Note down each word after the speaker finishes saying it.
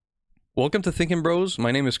Welcome to Thinkin Bros.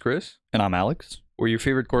 My name is Chris. And I'm Alex. We're your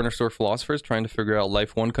favorite corner store philosophers trying to figure out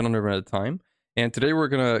life one conundrum at a time. And today we're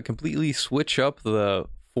going to completely switch up the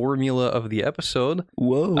formula of the episode.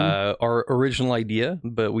 Whoa. Our original idea,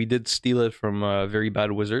 but we did steal it from Very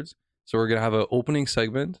Bad Wizards. So we're going to have an opening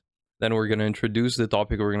segment. Then we're going to introduce the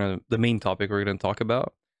main topic we're going to talk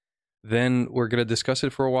about. Then we're going to discuss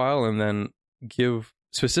it for a while and then give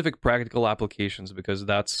specific practical applications because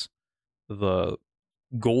that's the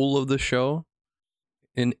goal of the show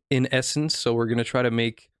in essence. So we're going to try to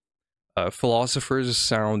make philosophers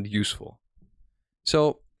sound useful.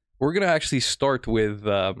 So we're going to actually start with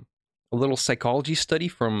a little psychology study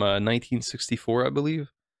from 1964, I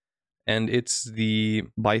believe. And it's the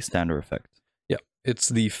Bystander effect. Yeah, it's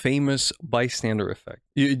the famous bystander effect.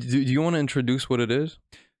 Do you want to introduce what it is?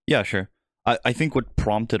 Yeah, sure. I think what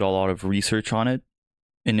prompted a lot of research on it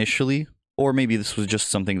initially, or maybe this was just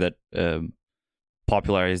something that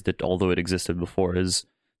popularized it, although it existed before, is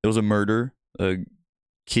there was a murder, a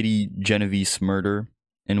Kitty Genovese murder,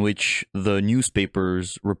 in which the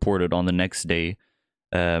newspapers reported on the next day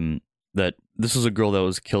that this was a girl that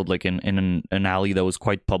was killed like in an alley that was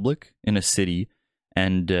quite public in a city,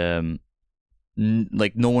 and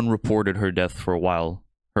like no one reported her death for a while,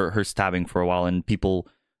 her stabbing for a while, and people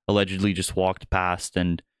allegedly just walked past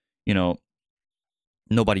and, you know,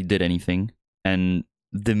 nobody did anything. And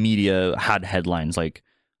the media had headlines like,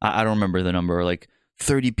 I don't remember the number, like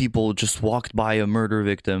 30 people just walked by a murder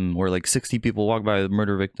victim, or like 60 people walked by a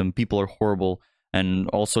murder victim. People are horrible, and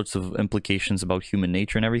all sorts of implications about human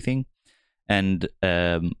nature and everything. And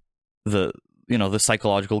the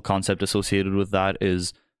psychological concept associated with that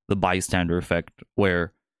is the bystander effect,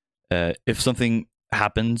 where if something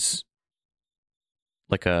happens,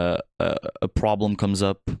 like a problem comes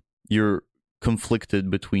up, you're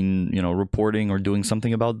conflicted between, you know, reporting or doing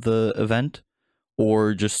something about the event,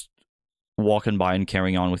 or just walking by and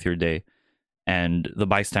carrying on with your day. And the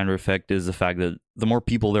bystander effect is the fact that the more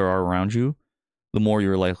people there are around you, the more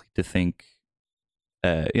you're likely to think,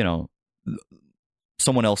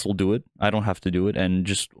 someone else will do it, I don't have to do it, and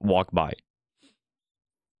just walk by.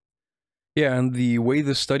 Yeah, and the way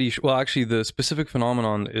the study, actually the specific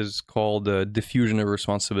phenomenon is called diffusion of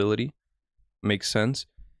responsibility. Makes sense.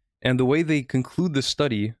 And the way they conclude the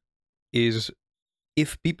study is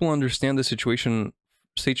if people understand the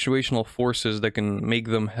situational forces that can make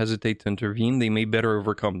them hesitate to intervene, they may better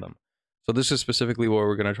overcome them. So this is specifically what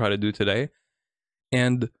we're going to try to do today.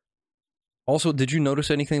 And also, did you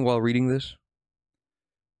notice anything while reading this?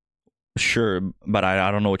 Sure, but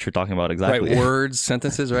I don't know what you're talking about exactly. Right, words,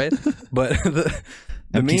 sentences, right? But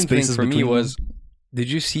the main thing for me was,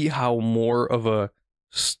 did you see how more of a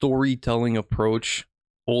storytelling approach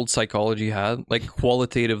old psychology had? Like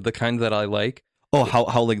qualitative, the kind that I like. Oh,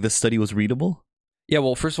 how like the study was readable? Yeah,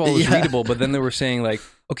 well, first of all, it was readable, but then they were saying like,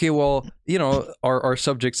 okay, well, you know, our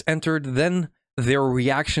subjects entered, then their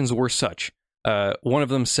reactions were such. One of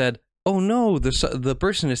them said, oh no, the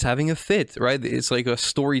person is having a fit, right? It's like a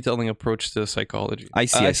storytelling approach to psychology. I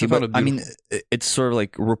see. But I mean, it's sort of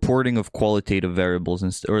like reporting of qualitative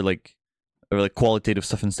variables or like qualitative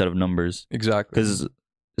stuff instead of numbers. Exactly. Because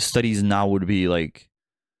studies now would be like,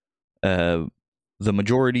 the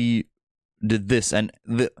majority did this, and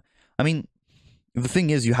the thing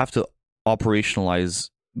is, you have to operationalize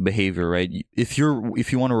behavior, right? If you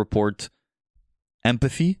want to report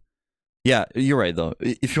empathy. Yeah, you're right, though.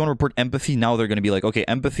 If you want to report empathy, now they're going to be like, okay,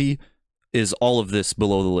 empathy is all of this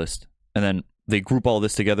below the list. And then they group all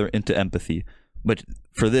this together into empathy. But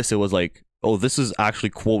for this, it was like, oh, this is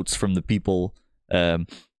actually quotes from the people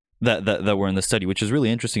that were in the study, which is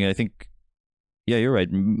really interesting. And I think, yeah, you're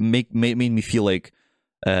right. Made me feel like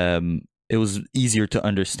it was easier to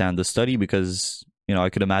understand the study because, you know, I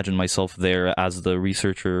could imagine myself there as the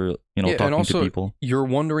researcher, you know, talking to people. You're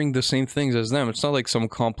wondering the same things as them. It's not like some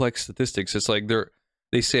complex statistics. It's like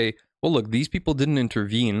they say, well, look, these people didn't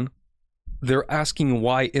intervene. They're asking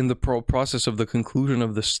why in the process of the conclusion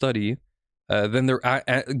of the study. Then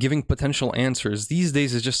they're giving potential answers. These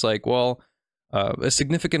days, it's just like, well, a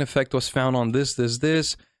significant effect was found on this.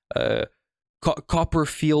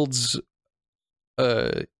 Copperfield's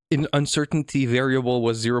in uncertainty variable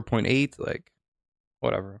was 0.8. Like,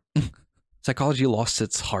 whatever. Psychology lost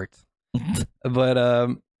its heart.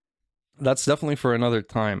 But that's definitely for another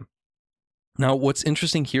time. Now, what's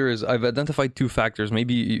interesting here is I've identified two factors.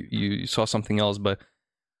 Maybe you saw something else, but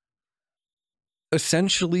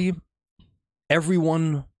essentially,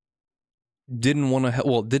 everyone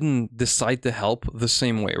didn't decide to help the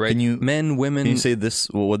same way, right? Men, women. Can you say this?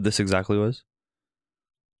 What this exactly was?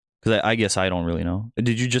 Because I guess I don't really know.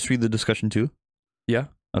 Did you just read the discussion too? Yeah.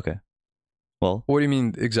 Okay. Well, What do you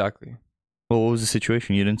mean exactly? what was the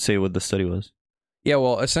situation? You didn't say what the study was. Yeah,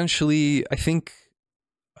 well, essentially, I think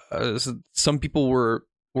some people were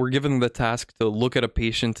given the task to look at a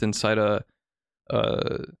patient inside a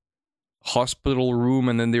hospital room,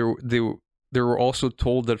 and then they were also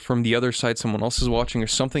told that from the other side someone else is watching or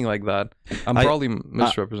something like that. I'm probably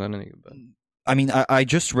misrepresenting it, but I mean, I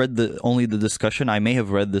just read only the discussion. I may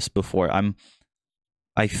have read this before.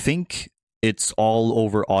 I think it's all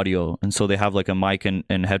over audio, and so they have like a mic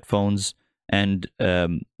and headphones, and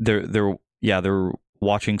they're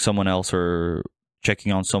watching someone else or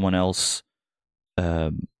checking on someone else,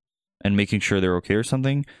 and making sure they're okay or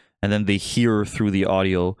something, and then they hear through the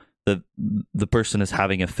audio that the person is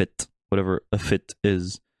having a fit, whatever a fit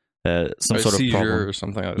is, some a sort of seizure problem or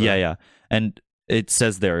something like that. Yeah, and it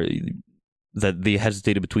says there that they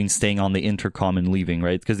hesitated between staying on the intercom and leaving,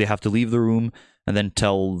 right? Because they have to leave the room and then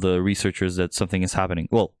tell the researchers that something is happening.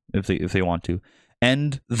 Well, if they want to.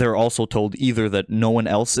 And they're also told either that no one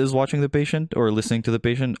else is watching the patient or listening to the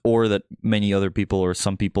patient, or that many other people or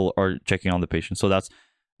some people are checking on the patient. So that's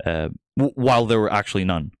while there were actually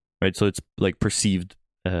none, right? So it's like perceived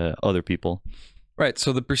other people. Right.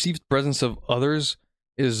 So the perceived presence of others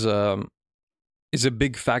is a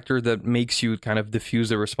big factor that makes you kind of diffuse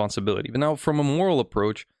the responsibility. But now, from a moral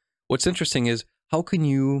approach, what's interesting is how can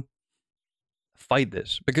you fight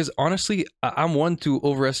this? Because honestly, I'm one to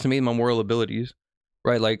overestimate my moral abilities,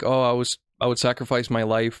 right? Like, oh, I would sacrifice my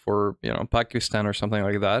life for, Pakistan or something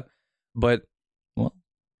like that. But Well,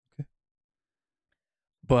 okay.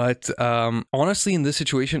 But honestly, in this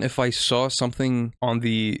situation, if I saw something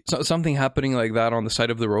something happening like that on the side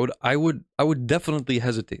of the road, I would definitely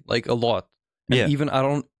hesitate, like a lot. And Yeah. even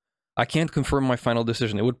I can't confirm my final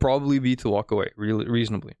decision. It would probably be to walk away, really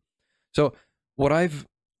reasonably. So what I've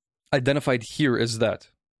identified here is that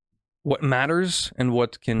what matters and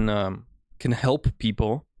what can help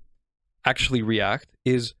people actually react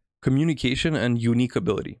is communication and unique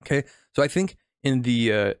ability. Okay, so I think in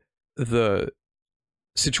the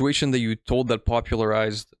situation that you told that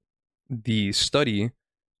popularized the study,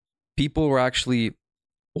 people were actually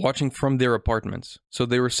watching from their apartments. So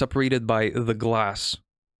they were separated by the glass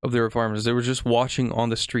of their apartments. They were just watching on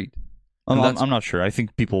the street. I'm not sure. I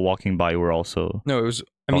think people walking by were also... No, it was...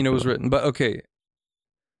 I mean, it was written, but okay.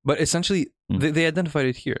 But essentially, they identified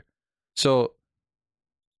it here. So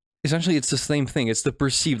essentially, it's the same thing. It's the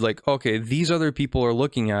perceived, like, okay, these other people are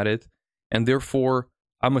looking at it, and therefore,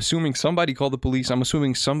 I'm assuming somebody called the police. I'm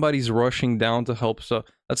assuming somebody's rushing down to help. So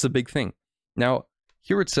that's the big thing. Now,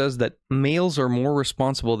 here it says that males are more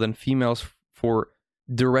responsible than females for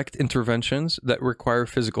direct interventions that require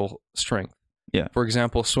physical strength. Yeah. For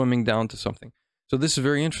example, swimming down to something. So this is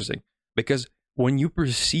very interesting because when you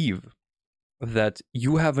perceive that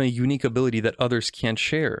you have a unique ability that others can't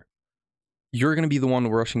share, you're going to be the one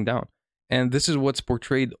rushing down. And this is what's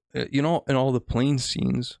portrayed, in all the plane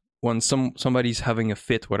scenes when somebody's having a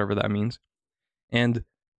fit, whatever that means, and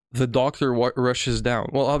the doctor rushes down.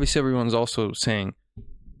 Well, obviously everyone's also saying,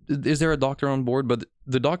 is there a doctor on board? But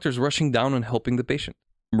the doctor's rushing down and helping the patient.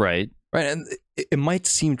 Right. Right. And it might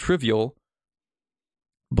seem trivial,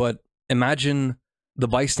 but imagine the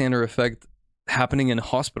bystander effect happening in a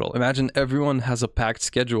hospital. Imagine everyone has a packed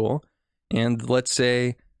schedule, and let's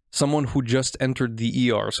say someone who just entered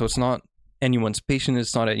the ER, so it's not anyone's patient,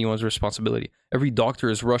 it's not anyone's responsibility. Every doctor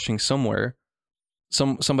is rushing somewhere.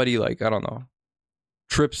 Somebody, like, I don't know,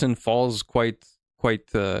 trips and falls quite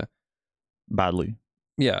badly.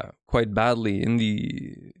 Yeah, quite badly in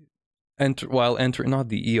the while entering, not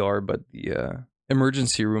the ER, but the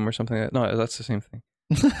emergency room or something like that. No, that's the same thing.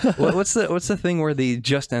 What's the thing where they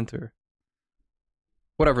just enter?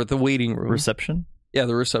 Whatever, the waiting room. Reception? Yeah,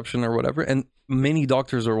 the reception or whatever. And many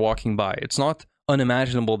doctors are walking by. It's not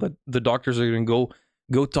unimaginable that the doctors are going to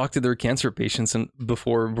go talk to their cancer patients and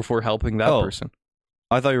before helping that person.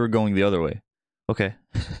 I thought you were going the other way. Okay.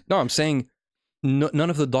 No, I'm saying none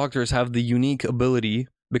of the doctors have the unique ability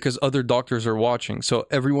because other doctors are watching. So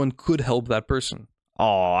everyone could help that person.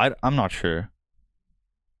 Oh, I'm not sure.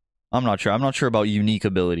 I'm not sure about unique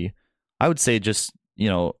ability. I would say just,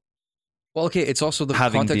 Well, okay, it's also the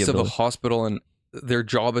context of a hospital and their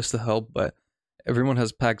job is to help, but everyone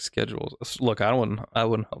has packed schedules. Look, I wouldn't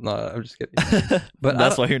help. No, I'm just kidding. But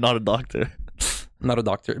that's why you're not a doctor. Not a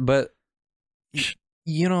doctor. But,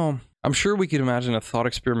 I'm sure we could imagine a thought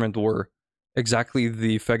experiment where exactly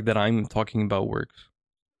the effect that I'm talking about works.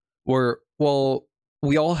 Where, well,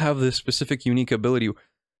 we all have this specific unique ability.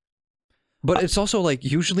 But it's also like,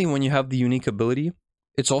 usually when you have the unique ability,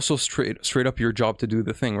 it's also straight up your job to do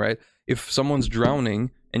the thing, right? If someone's drowning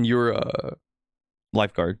and you're a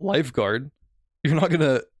lifeguard, You're not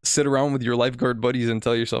gonna sit around with your lifeguard buddies and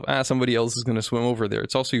tell yourself, somebody else is gonna swim over there.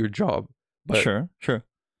 It's also your job. But Sure.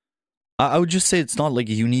 I would just say it's not like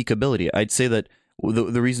a unique ability. I'd say that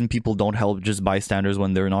the reason people don't help just bystanders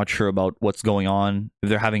when they're not sure about what's going on, if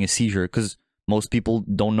they're having a seizure, because most people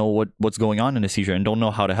don't know what's going on in a seizure and don't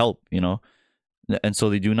know how to help, and so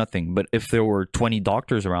they do nothing. But if there were 20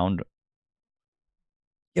 doctors around,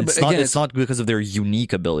 it's not because of their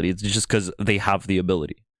unique ability. It's just because they have the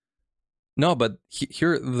ability. No, but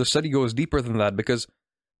here the study goes deeper than that, because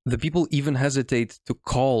the people even hesitate to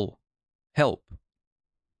call help,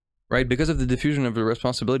 right? Because of the diffusion of the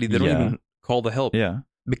responsibility, they don't even call the help. Yeah.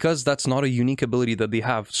 Because that's not a unique ability that they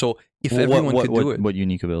have. So if everyone could do it... What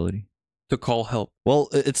unique ability? To call help. Well,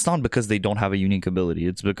 it's not because they don't have a unique ability.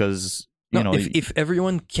 It's because, if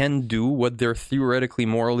everyone can do what they're theoretically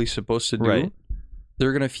morally supposed to do, right,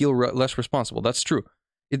 they're going to feel less responsible. That's true.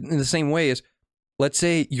 In the same way as, let's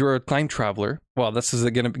say you're a time traveler. Well, this is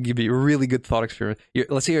going to give you a really good thought experiment.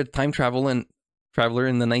 Let's say you're a time traveler in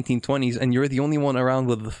the 1920s, and you're the only one around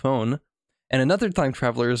with the phone, and another time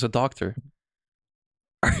traveler is a doctor.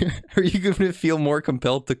 Are you going to feel more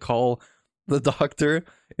compelled to call the doctor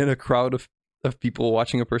in a crowd of people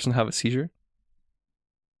watching a person have a seizure?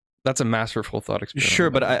 That's a masterful thought experiment.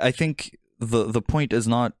 Sure, but I think the point is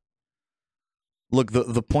not... Look,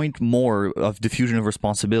 the point more of diffusion of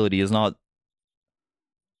responsibility is not...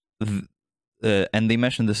 and they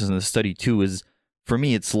mentioned this in the study too, is, for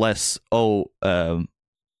me, it's less, other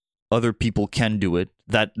people can do it.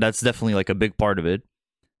 That's definitely like a big part of it.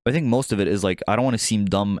 But I think most of it is like, I don't want to seem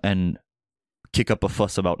dumb and kick up a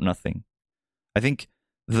fuss about nothing. I think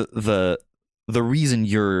the reason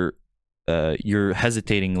you're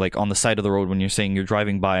hesitating, like on the side of the road when you're saying you're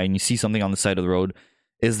driving by and you see something on the side of the road,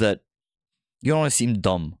 is that you don't want to seem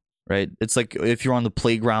dumb, right? It's like if you're on the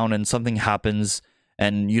playground and something happens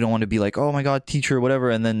and you don't want to be like, oh my god, teacher, whatever,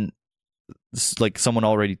 and then like someone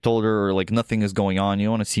already told her, or like nothing is going on. You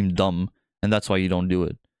don't want to seem dumb, and that's why you don't do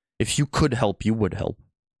it. If you could help, you would help.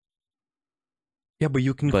 Yeah, but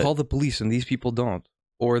you can call the police, and these people don't.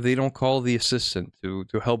 Or they don't call the assistant to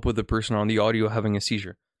help with the person on the audio having a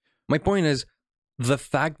seizure. My point is, the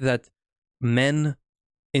fact that men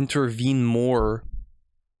intervene more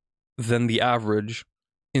than the average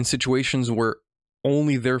in situations where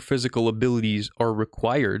only their physical abilities are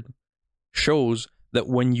required shows that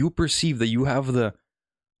when you perceive that you have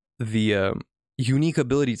the unique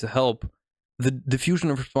ability to help, the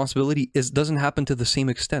diffusion of responsibility doesn't happen to the same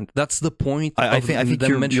extent. That's the point. I think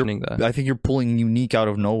them mentioning that. I think you're pulling unique out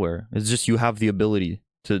of nowhere. It's just you have the ability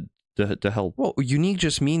to help. Well, unique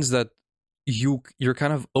just means that you're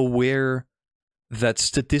kind of aware that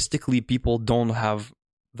statistically people don't have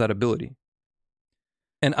that ability.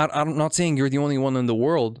 And I'm not saying you're the only one in the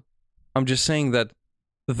world. I'm just saying that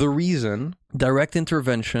the reason direct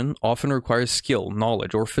intervention often requires skill,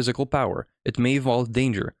 knowledge, or physical power. It may involve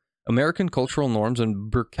danger. American cultural norms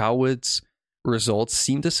and Berkowitz results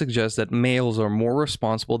seem to suggest that males are more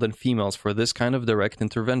responsible than females for this kind of direct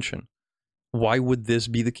intervention. Why would this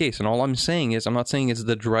be the case? And all I'm saying is, I'm not saying it's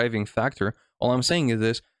the driving factor. All I'm saying is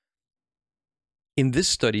this. In this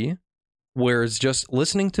study, where it's just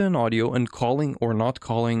listening to an audio and calling or not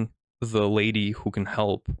calling the lady who can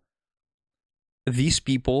help, these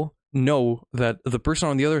people know that the person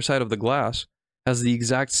on the other side of the glass has the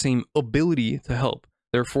exact same ability to help.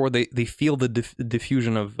 Therefore, they feel the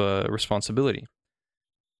diffusion of responsibility.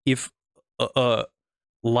 If a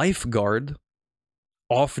lifeguard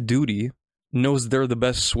off duty knows they're the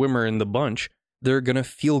best swimmer in the bunch, they're going to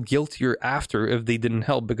feel guiltier after if they didn't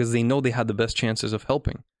help, because they know they had the best chances of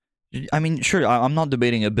helping. I mean, sure, I'm not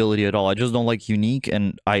debating ability at all. I just don't like unique,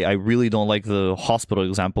 and I really don't like the hospital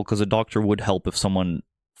example, because a doctor would help if someone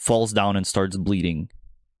falls down and starts bleeding.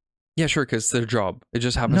 Yeah, sure, because it's their job. It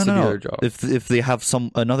just happens to be their job. If they have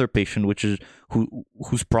another patient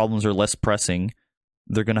whose problems are less pressing,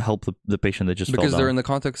 they're gonna help the patient that just fell down. Because they're in the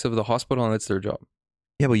context of the hospital and it's their job.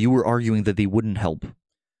 Yeah, but you were arguing that they wouldn't help.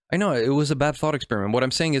 I know, it was a bad thought experiment. What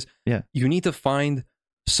I'm saying is, you need to find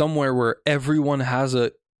somewhere where everyone has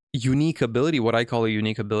a unique ability, what I call a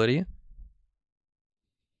unique ability,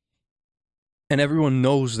 and everyone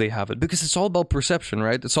knows they have it, because it's all about perception,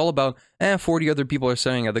 right? It's all about, 40 other people are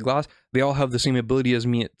staring at the glass. They all have the same ability as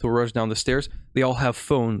me to rush down the stairs. They all have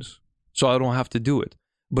phones, so I don't have to do it.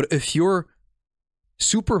 But if you're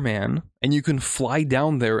Superman and you can fly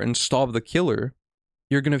down there and stop the killer,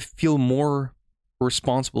 you're going to feel more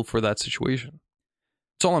responsible for that situation.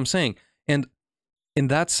 That's all I'm saying. And in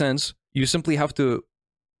that sense, you simply have to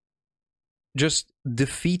just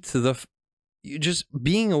defeat just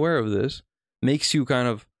being aware of this makes you kind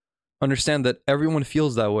of understand that everyone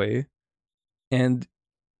feels that way, And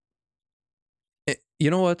you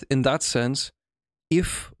know what? In that sense,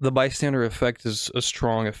 if the bystander effect is a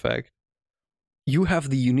strong effect, you have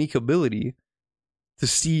the unique ability to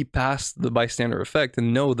see past the bystander effect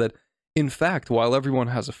and know that, in fact, while everyone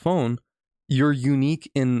has a phone, you're unique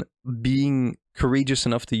in being courageous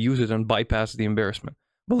enough to use it and bypass the embarrassment.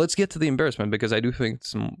 But let's get to the embarrassment, because I do think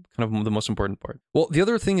it's kind of the most important part. Well, the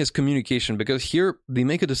other thing is communication, because here they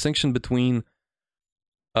make a distinction between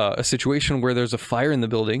a situation where there's a fire in the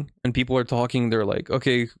building and people are talking. They're like,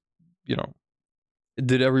 okay, you know,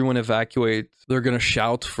 did everyone evacuate? They're going to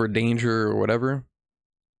shout for danger or whatever.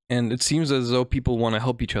 And it seems as though people want to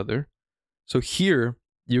help each other. So here,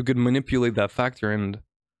 you could manipulate that factor. And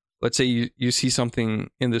let's say you see something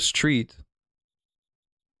in the street.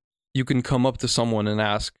 You can come up to someone and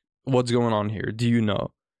ask, what's going on here? Do you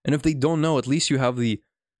know? And if they don't know, at least you have the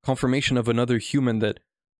confirmation of another human that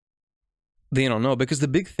they don't know. Because the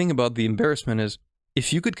big thing about the embarrassment is,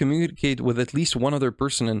 if you could communicate with at least one other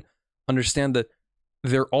person and understand that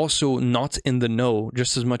they're also not in the know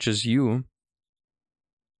just as much as you,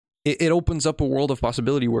 it opens up a world of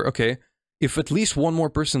possibility where, okay, if at least one more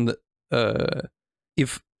person that,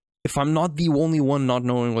 if I'm not the only one not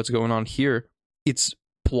knowing what's going on here, it's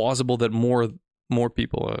plausible that more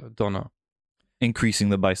people don't know. Increasing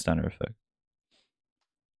the bystander effect,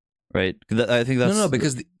 right? I think that's no,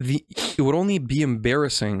 because it would only be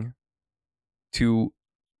embarrassing to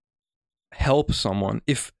help someone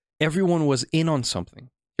if everyone was in on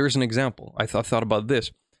something. Here's an example. I thought about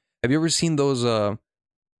this. Have you ever seen those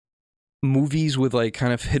movies with like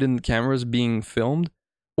kind of hidden cameras being filmed,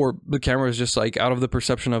 or the camera is just like out of the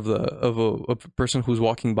perception of a person who's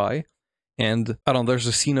walking by? And I don't know, there's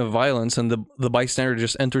a scene of violence and the bystander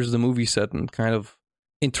just enters the movie set and kind of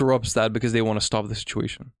interrupts that because they want to stop the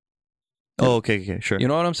situation. Oh, okay, sure. You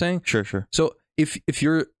know what I'm saying? Sure. So if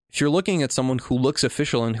you're looking at someone who looks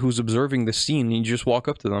official and who's observing the scene, and you just walk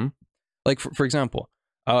up to them, like for example,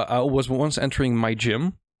 I was once entering my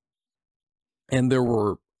gym, and there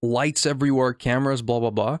were lights everywhere, cameras, blah blah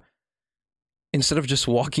blah. Instead of just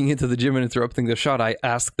walking into the gym and interrupting the shot, I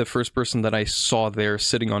asked the first person that I saw there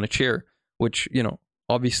sitting on a chair, which, you know,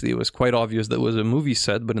 obviously it was quite obvious that it was a movie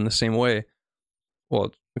set, but in the same way,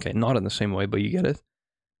 well, okay, not in the same way, but you get it.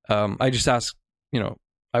 I just asked, you know,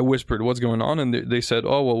 I whispered, what's going on? And they said,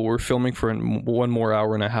 oh, well, we're filming for one more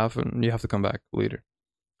hour and a half and you have to come back later.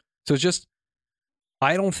 So it's just,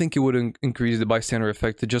 I don't think it would increase the bystander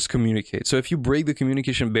effect to just communicate. So if you break the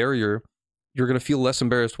communication barrier, you're going to feel less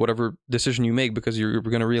embarrassed whatever decision you make, because you're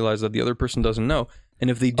going to realize that the other person doesn't know. And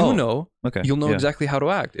if they do know, okay, you'll know exactly how to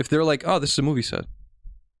act. If they're like, oh, this is a movie set.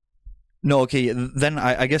 No, okay, then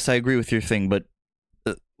I guess I agree with your thing, but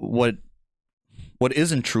what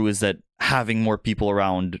isn't true is that having more people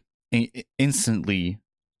around instantly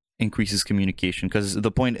increases communication, because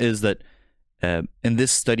the point is that in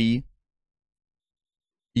this study,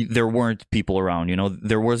 there weren't people around, you know,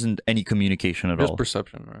 there wasn't any communication at all. Just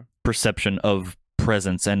perception, right? Perception of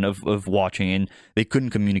presence and of watching, and they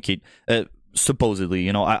couldn't communicate. Supposedly,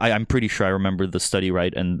 you know, I'm pretty sure I remember the study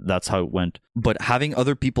right, and that's how it went. But having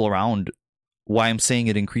other people around, why I'm saying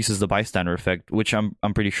it increases the bystander effect, which I'm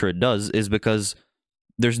pretty sure it does, is because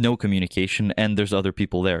there's no communication and there's other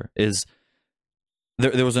people there.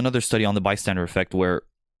 There was another study on the bystander effect where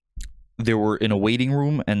they were in a waiting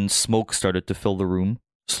room and smoke started to fill the room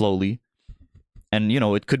slowly, and you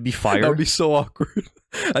know, it could be fire. That would be so awkward.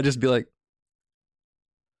 I'd just be like,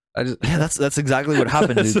 yeah, that's exactly what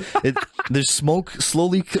happened. There's smoke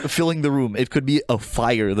slowly filling the room. It could be a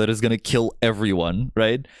fire that is going to kill everyone,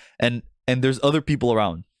 right? And there's other people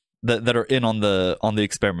around that are in on the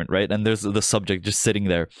experiment, right? And there's the subject just sitting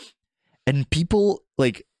there, and people,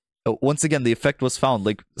 like, once again, the effect was found.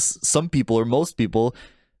 Like, some people or most people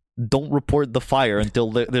don't report the fire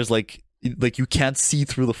until there's like you can't see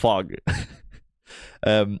through the fog.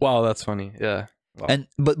 Wow, that's funny. Yeah. Wow. And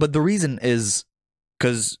but the reason is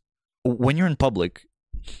because when you're in public,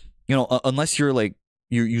 you know, unless you're like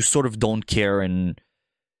you sort of don't care and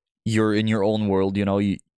you're in your own world, you know,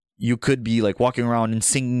 you could be like walking around and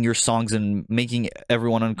singing your songs and making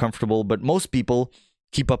everyone uncomfortable, but most people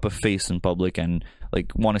keep up a face in public and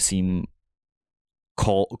like want to seem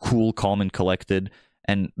cool, calm, and collected.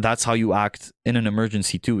 And that's how you act in an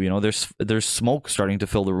emergency too. You know, there's smoke starting to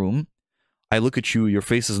fill the room. I look at you, your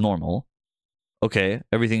face is normal. Okay,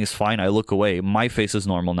 everything is fine. I look away. My face is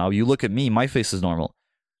normal now. You look at me, my face is normal.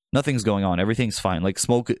 Nothing's going on. Everything's fine. Like,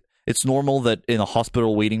 smoke, it's normal that in a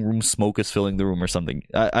hospital waiting room, smoke is filling the room or something.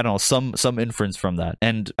 I don't know, some inference from that.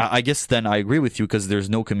 And I guess then I agree with you, because there's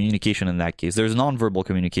no communication in that case. There's nonverbal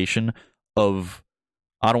communication of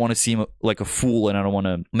I don't want to seem like a fool, and I don't want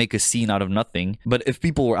to make a scene out of nothing. But if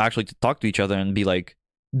people were actually to talk to each other and be like,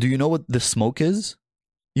 do you know what the smoke is?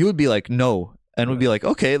 You would be like, no. And we'd be like,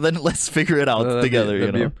 okay, then let's figure it out together.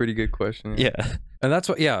 That'd be a pretty good question. Yeah. And that's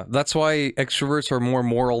why extroverts are more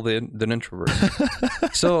moral than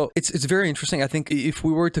introverts. So it's very interesting. I think if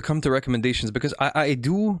we were to come to recommendations, because I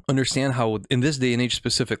do understand how in this day and age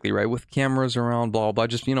specifically, right, with cameras around, blah, blah,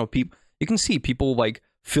 just, people, you can see people like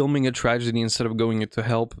filming a tragedy instead of going to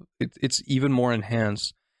help. It's even more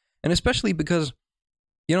enhanced. And especially because,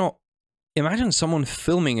 imagine someone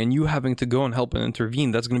filming and you having to go and help and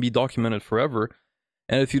intervene. That's going to be documented forever.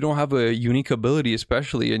 And if you don't have a unique ability,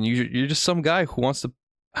 especially, and you're just some guy who wants to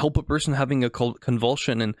help a person having a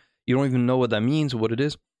convulsion and you don't even know what that means or what it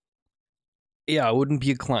is, yeah, I wouldn't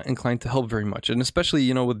be inclined to help very much. And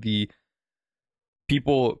especially, with the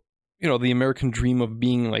people, the American dream of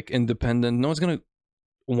being like independent, no one's going to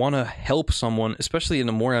want to help someone, especially in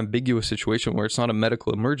a more ambiguous situation where it's not a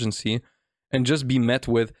medical emergency, and just be met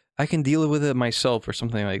with, I can deal with it myself or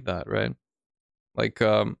something like that, right? Like,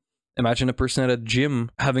 imagine a person at a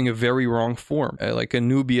gym having a very wrong form, like a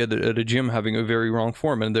newbie at a gym having a very wrong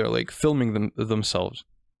form, and they're like filming themselves.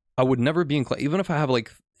 I would never be inclined, even if I have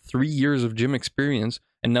like 3 years of gym experience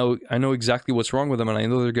and now I know exactly what's wrong with them and I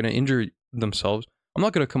know they're going to injure themselves, I'm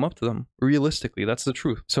not going to come up to them. Realistically, that's the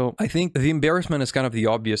truth. So I think the embarrassment is kind of the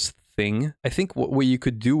obvious thing. I think what you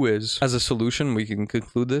could do is, as a solution, we can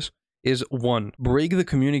conclude this, is one, break the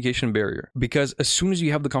communication barrier. Because as soon as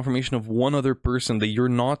you have the confirmation of one other person that you're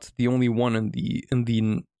not the only one in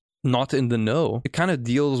the not in the know, it kind of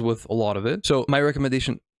deals with a lot of it. So my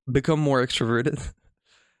recommendation, become more extroverted.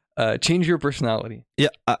 Change your personality. Yeah,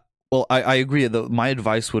 I agree. My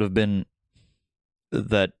advice would have been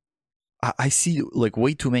that I see like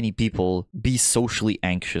way too many people be socially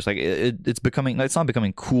anxious. Like it's not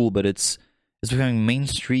becoming cool, but it's becoming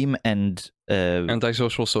mainstream and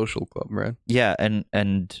antisocial social club, right? Yeah,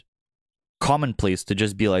 and commonplace to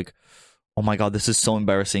just be like, oh my god, this is so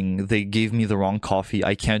embarrassing. They gave me the wrong coffee.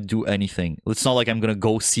 I can't do anything. It's not like I'm gonna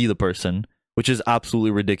go see the person, which is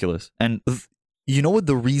absolutely ridiculous. And you know what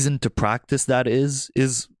the reason to practice that is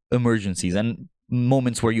emergencies and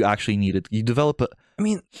moments where you actually need it. You develop I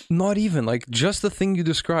mean, not even like just the thing you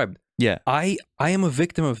described. Yeah. I am a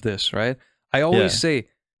victim of this, right? I always say,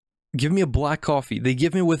 give me a black coffee. They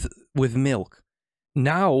give me with milk.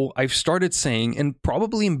 Now I've started saying, and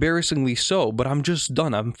probably embarrassingly so, but I'm just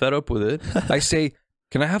done. I'm fed up with it. I say,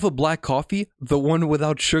 can I have a black coffee? The one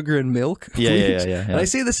without sugar and milk, please? Yeah. And I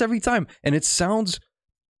say this every time, and it sounds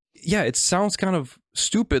kind of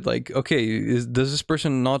stupid. Like, okay, does this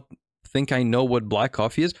person not think I know what black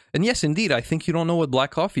coffee is? And yes, indeed, I think you don't know what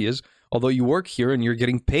black coffee is, although you work here and you're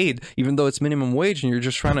getting paid, even though it's minimum wage and you're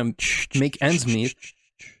just trying to make ends meet.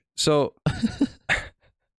 So,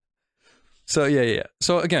 yeah.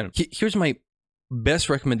 So again, here's my best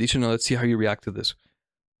recommendation. Let's see how you react to this.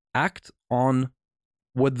 Act on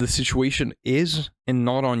what the situation is and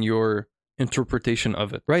not on your interpretation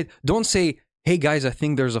of it, right? Don't say, hey guys, I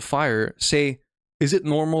think there's a fire. Say, is it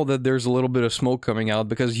normal that there's a little bit of smoke coming out?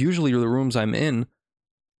 Because usually the rooms I'm in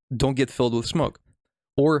don't get filled with smoke.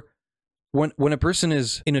 Or when a person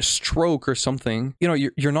is in a stroke or something,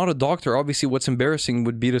 you're not a doctor. Obviously, what's embarrassing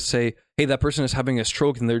would be to say, hey, that person is having a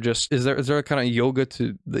stroke and they're just, is there a kind of yoga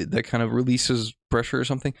that kind of releases pressure or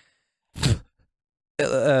something?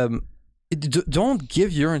 Don't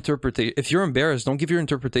give your interpretation. If you're embarrassed, don't give your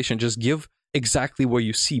interpretation. Just give exactly what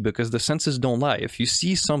you see, because the senses don't lie. If you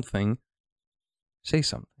see something, say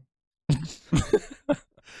something.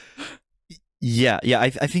 Yeah. I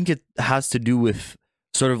think it has to do with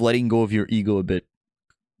sort of letting go of your ego a bit.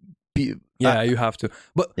 You have to.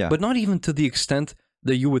 But not even to the extent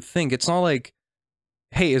that you would think. It's not like,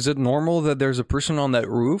 hey, is it normal that there's a person on that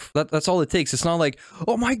roof? That's all it takes. It's not like,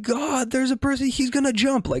 oh my god, there's a person, he's gonna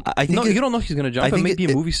jump. Like, I think you don't know he's gonna jump. It may be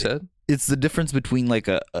a movie set. It's the difference between like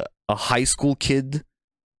a high school kid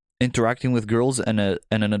interacting with girls and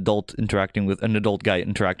an adult guy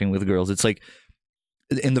interacting with girls. It's like,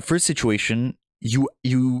 in the first situation,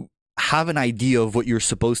 you have an idea of what you're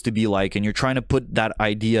supposed to be like, and you're trying to put that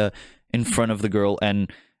idea in front of the girl,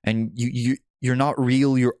 and you're not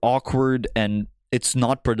real, you're awkward, and it's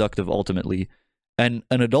not productive ultimately. And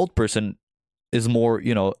an adult person is more,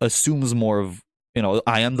 assumes more of,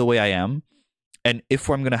 I am the way I am, and if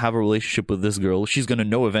I'm going to have a relationship with this girl, she's going to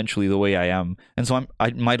know eventually the way I am, and so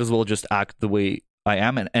I might as well just act the way I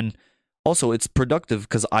am, and also it's productive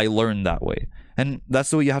because I learned that way. And that's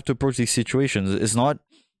the way you have to approach these situations. It's not,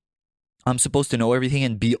 I'm supposed to know everything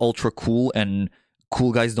and be ultra cool, and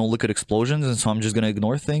cool guys don't look at explosions, and so I'm just going to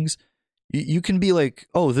ignore things. you can be like,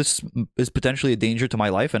 oh, this is potentially a danger to my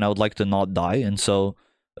life, and I would like to not die, and so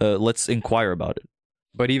let's inquire about it.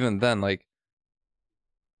 But even then, like,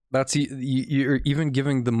 that's you're even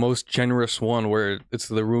giving the most generous one where it's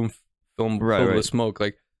the room filled with smoke,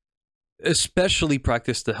 like, especially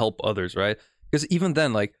practice to help others, right? Because even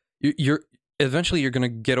then, like, you're eventually you're gonna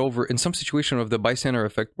get over in some situation of the bystander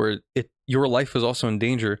effect where your life is also in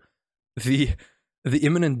danger. The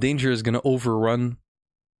imminent danger is gonna overrun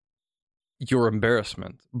your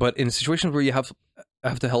embarrassment. But in situations where you have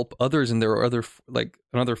to help others and there are other, like,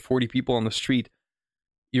 another 40 people on the street,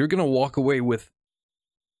 you're gonna walk away with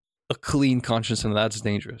a clean conscience, and that's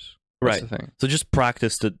dangerous. That's right. the thing. So just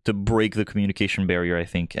practice to break the communication barrier, I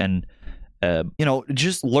think, and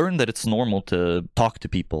just learn that it's normal to talk to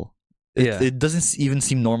people. It doesn't even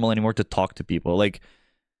seem normal anymore to talk to people. Like,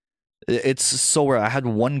 it's so rare. I had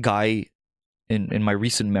one guy in my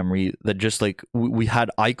recent memory that just, like, we had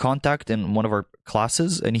eye contact in one of our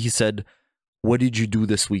classes, and he said, "What did you do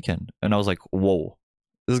this weekend?" And I was like, "Whoa,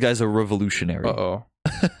 this guy's a revolutionary." Uh-oh.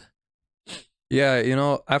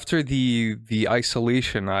 Yeah, after the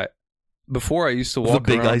isolation, before I used to walk the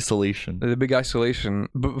big around, isolation. The big isolation.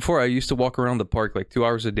 But before, I used to walk around the park like 2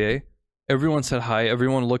 hours a day. Everyone said hi.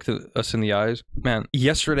 Everyone looked at us in the eyes. Man,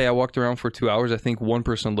 yesterday I walked around for 2 hours. I think one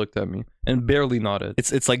person looked at me and barely nodded.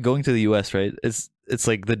 It's like going to the US, right? It's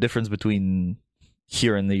like the difference between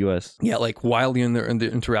here and the US. Yeah, like wildly in the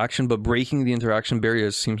interaction, but breaking the interaction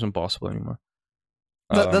barriers seems impossible anymore.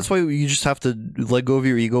 That's why you just have to let go of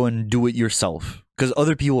your ego and do it yourself, because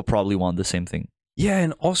other people probably want the same thing. Yeah,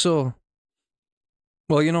 and also,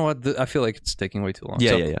 well, you know what? I feel like it's taking way too long.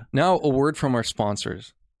 Yeah. Now, a word from our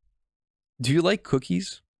sponsors. Do you like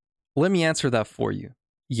cookies? Let me answer that for you.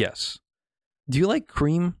 Yes. Do you like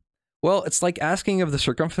cream? Well, it's like asking if the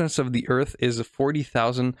circumference of the Earth is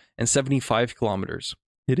 40,075 kilometers.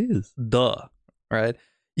 It is. Duh. Right?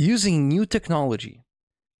 Using new technology,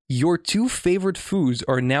 your two favorite foods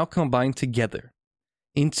are now combined together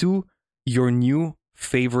into your new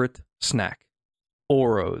favorite snack.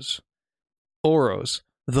 Oros. Oros.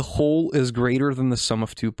 The whole is greater than the sum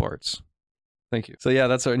of two parts. Thank you. So yeah,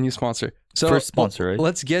 that's our new sponsor. So first sponsor, right?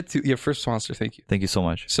 Let's get to your first sponsor. Thank you. Thank you so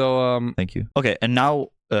much. So thank you. Okay, and now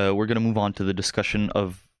we're gonna move on to the discussion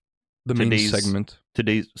of the main segment.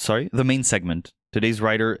 The main segment. Today's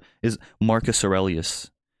writer is Marcus Aurelius,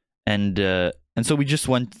 and so we just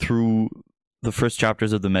went through the first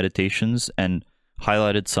chapters of the Meditations and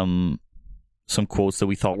highlighted some quotes that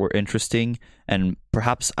we thought were interesting and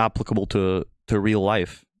perhaps applicable to real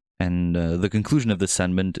life. And the conclusion of this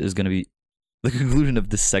segment is going to be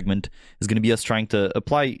us trying to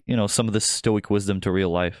apply, some of this Stoic wisdom to real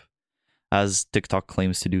life, as TikTok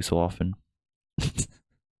claims to do so often.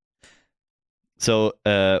 So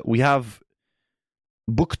we have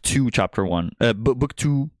Book 2, Chapter 1, Book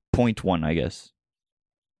 2.1, I guess.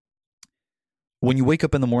 When you wake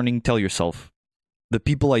up in the morning, tell yourself, the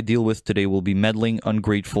people I deal with today will be meddling,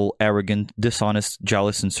 ungrateful, arrogant, dishonest,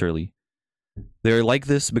 jealous, and surly. They are like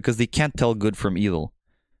this because they can't tell good from evil.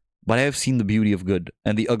 But I have seen the beauty of good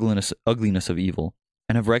and the ugliness of evil,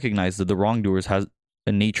 and have recognized that the wrongdoers has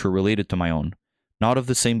a nature related to my own, not of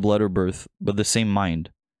the same blood or birth, but the same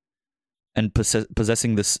mind, and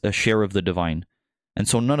possessing a share of the divine, and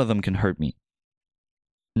so none of them can hurt me.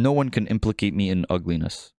 No one can implicate me in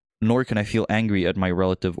ugliness, nor can I feel angry at my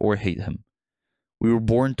relative or hate him. We were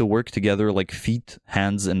born to work together like feet,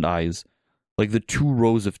 hands, and eyes, like the two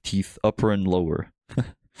rows of teeth, upper and lower.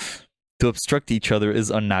 To obstruct each other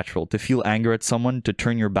is unnatural. To feel anger at someone, to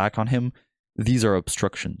turn your back on him, these are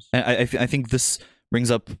obstructions. And I think this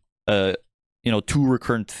brings up, two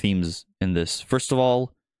recurrent themes in this. First of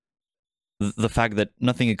all, the fact that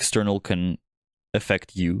nothing external can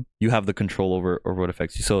affect you. You have the control over what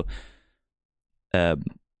affects you. So,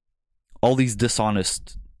 all these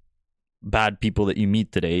dishonest, bad people that you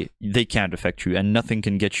meet today, they can't affect you, and nothing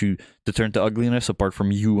can get you to turn to ugliness apart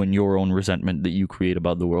from you and your own resentment that you create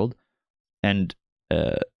about the world. And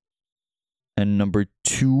number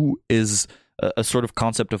two is a sort of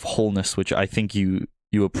concept of wholeness, which I think you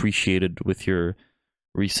appreciated with your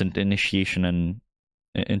recent initiation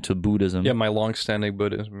into Buddhism. Yeah, my long-standing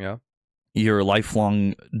Buddhism. Yeah, your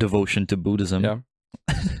lifelong devotion to Buddhism.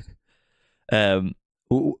 Yeah.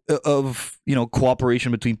 Of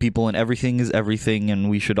cooperation between people, and everything is everything, and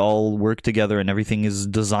we should all work together, and everything is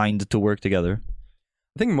designed to work together.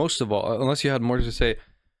 I think most of all, unless you had more to say,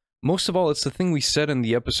 most of all, it's the thing we said in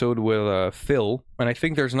the episode with Phil, and I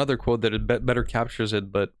think there's another quote that better captures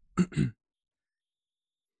it, but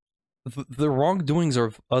the wrongdoings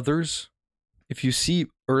of others, if you see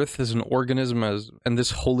Earth as an organism and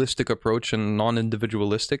this holistic approach and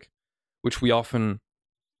non-individualistic, which we often,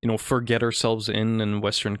 forget ourselves in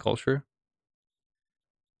Western culture.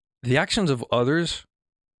 The actions of others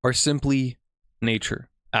are simply nature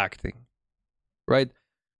acting, right?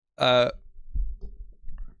 I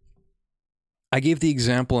gave the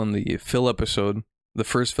example in the Phil episode, the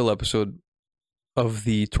first Phil episode, of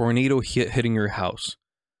the tornado hitting your house.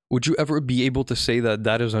 Would you ever be able to say that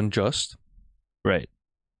that is unjust? Right.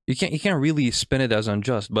 You can't really spin it as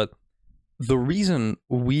unjust, but the reason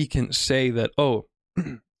we can say that, oh,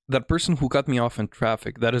 that person who cut me off in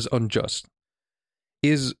traffic, that is unjust,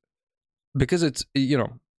 is because it's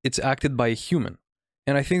acted by a human.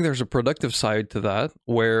 And I think there's a productive side to that,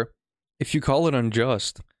 where if you call it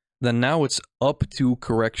unjust, then now it's up to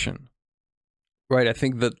correction. Right? I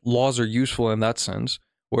think that laws are useful in that sense,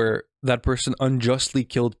 where that person unjustly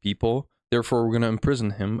killed people, therefore we're going to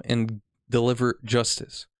imprison him and deliver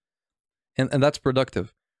justice. And that's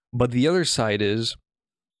productive. But the other side is,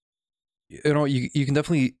 you can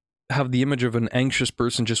definitely have the image of an anxious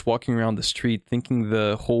person just walking around the street thinking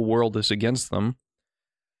the whole world is against them.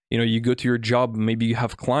 You go to your job, maybe you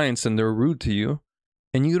have clients and they're rude to you,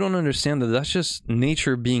 and you don't understand that that's just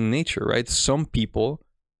nature being nature, right? Some people,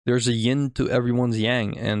 there's a yin to everyone's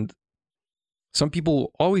yang, and some people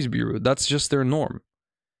will always be rude. That's just their norm.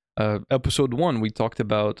 Episode 1, we talked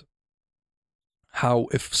about how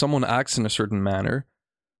if someone acts in a certain manner,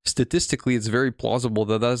 statistically, it's very plausible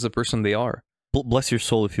that that is the person they are. Bless your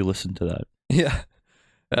soul if you listen to that. Yeah.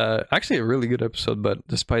 Actually, a really good episode, but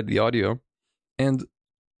despite the audio. And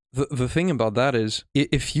the thing about that is,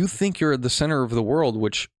 if you think you're at the center of the world,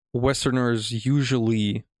 which Westerners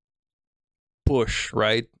usually push,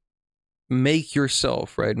 right? Make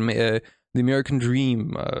yourself, right? The American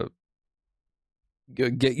dream,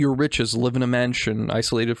 get your riches, live in a mansion,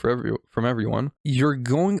 isolated from everyone. You're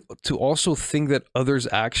going to also think that others'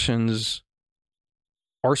 actions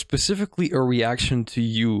are specifically a reaction to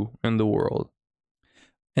you in the world.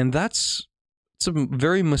 And it's a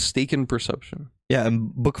very mistaken perception. Yeah,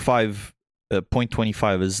 and book 5, point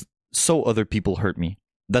 25 is, so other people hurt me.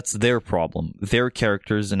 That's their problem. Their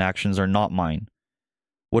characters and actions are not mine.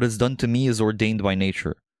 What is done to me is ordained by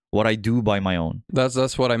nature. What I do by my own.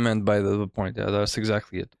 That's what I meant by the point. Yeah, that's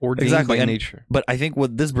exactly it. Ordained by nature. But I think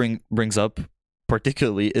what this brings up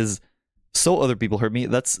particularly is, so other people hurt me.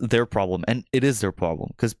 That's their problem, and it is their problem,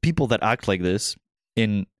 because people that act like this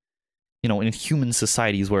in human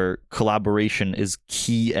societies where collaboration is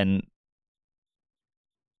key, and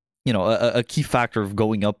a key factor of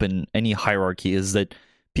going up in any hierarchy is that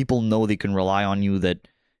people know they can rely on you, that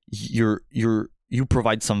you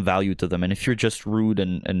provide some value to them. And if you're just rude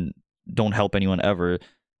and don't help anyone ever,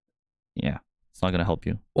 yeah, it's not going to help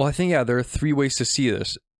you. Well, I think, there are 3 ways to see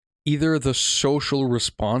this. Either the social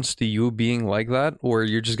response to you being like that, where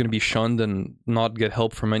you're just going to be shunned and not get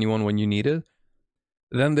help from anyone when you need it.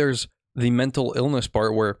 Then there's the mental illness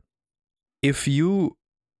part, where if you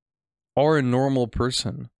are a normal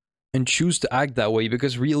person and choose to act that way,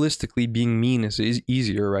 because realistically being mean is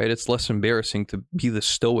easier, right? It's less embarrassing to be the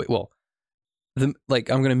stoic. Well, I'm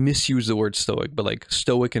going to misuse the word stoic, but like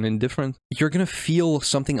stoic and indifferent. You're going to feel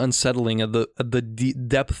something unsettling at the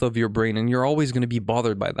depth of your brain, and you're always going to be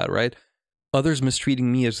bothered by that, right? Others mistreating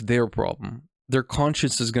me is their problem. Their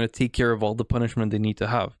conscience is going to take care of all the punishment they need to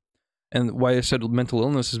have. And why I said mental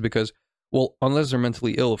illness is because, well, unless they're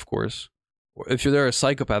mentally ill, of course. If they're a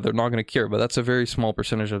psychopath, they're not going to care, but that's a very small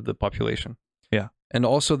percentage of the population. Yeah. And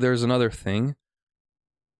also there's another thing.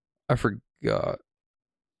 I forgot.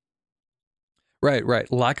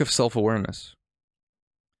 Right. Lack of self-awareness.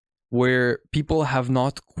 Where people have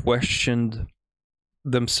not questioned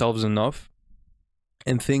themselves enough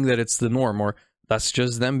and think that it's the norm, or that's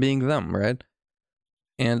just them being them, right?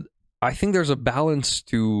 And I think there's a balance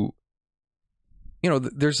to,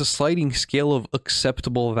 there's a sliding scale of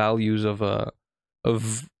acceptable values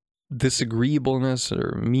of disagreeableness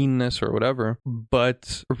or meanness or whatever,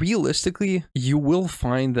 but realistically you will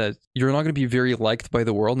find that you're not going to be very liked by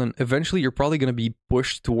the world, and eventually you're probably going to be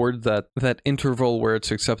pushed toward that interval where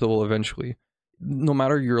it's acceptable eventually, no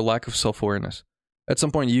matter your lack of self-awareness. At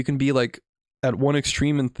some point you can be like at one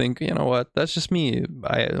extreme and think, you know what, that's just me,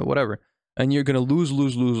 whatever, and you're going to lose,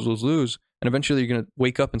 and eventually you're going to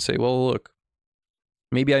wake up and say, well, look,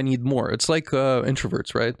 maybe I need more. It's like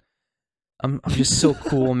introverts, right? I'm just so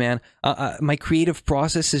cool, man. My creative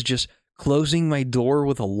process is just closing my door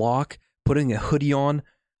with a lock, putting a hoodie on.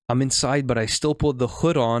 I'm inside, but I still put the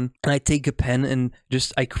hood on, and I take a pen and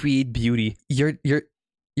I create beauty. You're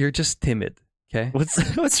just timid, okay?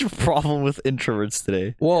 What's your problem with introverts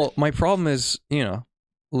today? Well, my problem is,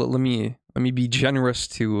 let me be generous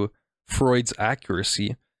to Freud's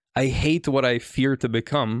accuracy. I hate what I fear to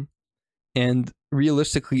become, And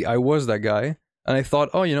realistically, I was that guy. And I thought,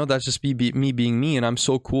 oh, that's just me being me, and I'm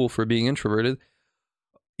so cool for being introverted.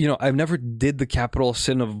 I've never did the capital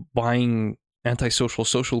sin of buying antisocial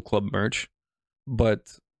social club merch,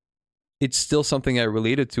 but it's still something I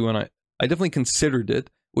related to, and I definitely considered it,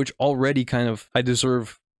 which already kind of I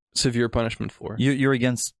deserve severe punishment for. You're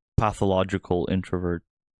against pathological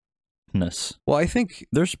introvertness. Well, I think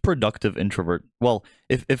there's productive introvert. Well,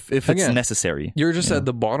 if it's again, necessary. You're just at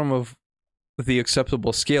the bottom of the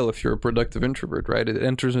acceptable scale if you're a productive introvert, right? It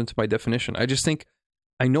enters into my definition. I just think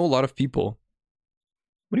I know a lot of people.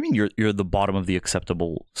 What do you mean you're at the bottom of the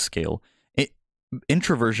acceptable scale?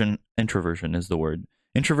 Introversion is the word.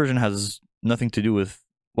 Introversion has nothing to do with,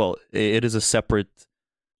 well, it is a separate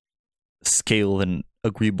scale than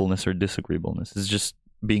agreeableness or disagreeableness. It's just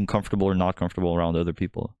being comfortable or not comfortable around other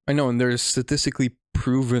people. I know, and there's statistically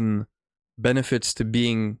proven benefits to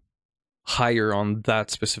being higher on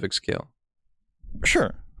that specific scale.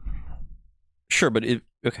 Sure, but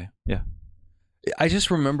okay, yeah. I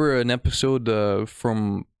just remember an episode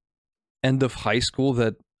from end of high school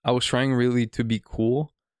that I was trying really to be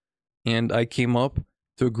cool, and I came up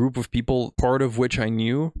to a group of people, part of which I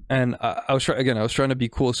knew, and I was trying to be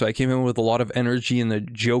cool, so I came in with a lot of energy in a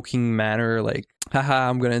joking manner, like, haha,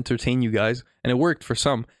 I'm gonna entertain you guys, and it worked for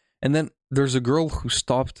some. And then there's a girl who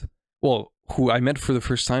who I met for the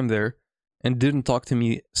first time there, and didn't talk to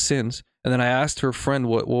me since. And then I asked her friend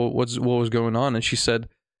what was going on, and she said,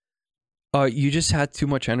 you just had too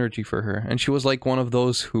much energy for her. And she was like one of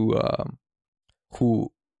those who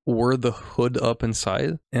wore the hood up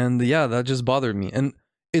inside. And yeah, that just bothered me. And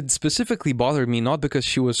it specifically bothered me not because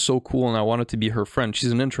she was so cool and I wanted to be her friend.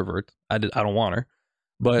 She's an introvert. I don't want her.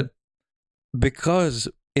 But because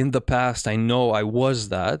in the past I know I was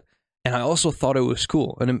that, and I also thought it was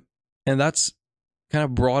cool. And that's kind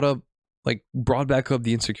of brought back up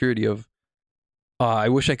the insecurity of, I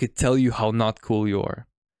wish I could tell you how not cool you are.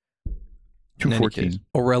 214.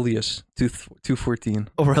 Aurelius, 214.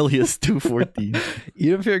 Aurelius, 214.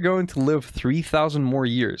 Even if you're going to live 3,000 more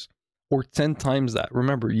years, or 10 times that,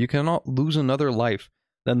 remember, you cannot lose another life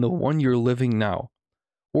than the one you're living now,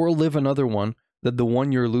 or live another one than the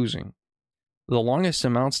one you're losing. The longest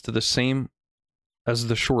amounts to the same as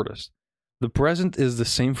the shortest. The present is the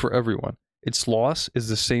same for everyone. Its loss is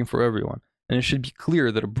the same for everyone. And it should be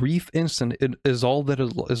clear that a brief instant is all that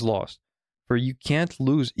is lost. For you can't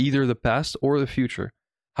lose either the past or the future.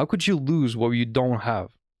 How could you lose what you don't have?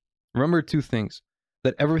 Remember two things.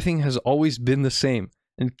 That everything has always been the same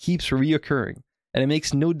and keeps reoccurring. And it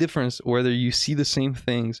makes no difference whether you see the same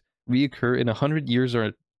things reoccur in 100 years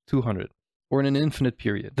or 200, or in an infinite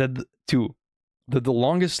period. That the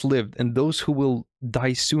longest lived and those who will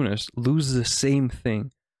die soonest lose the same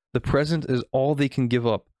thing. The present is all they can give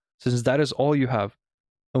up, since that is all you have.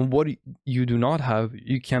 And what you do not have,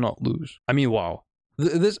 you cannot lose. I mean, wow.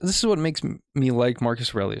 This is what makes me like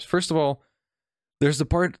Marcus Aurelius. First of all, there's the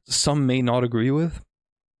part some may not agree with,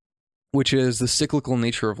 which is the cyclical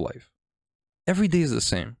nature of life. Every day is the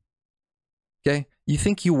same. Okay? You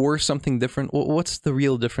think you wore something different? Well, what's the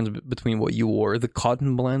real difference between what you wore? The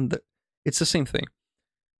cotton blend? It's the same thing.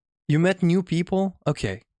 You met new people?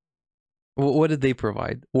 Okay. What did they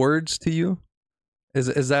provide? Words to you?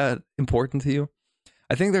 Is that important to you?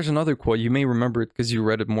 I think there's another quote, you may remember it because you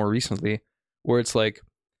read it more recently, where it's like,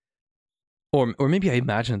 or maybe I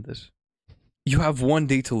imagined this. You have one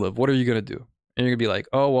day to live. What are you going to do? And you're going to be like,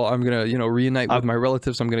 oh, well, I'm going to, reunite with my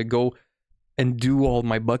relatives. I'm going to go and do all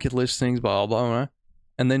my bucket list things, blah, blah, blah.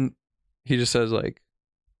 And then he just says like,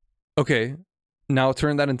 okay, now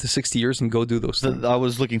turn that into 60 years and go do those things. I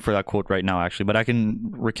was looking for that quote right now, actually, but I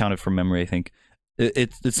can recount it from memory, I think.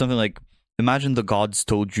 It's something like, imagine the gods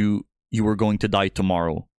told you were going to die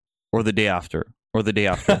tomorrow, or the day after, or the day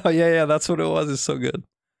after. yeah, that's what it was. It's so good.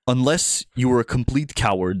 Unless you were a complete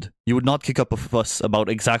coward, you would not kick up a fuss about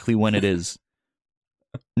exactly when it is.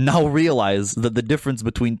 Now realize that the difference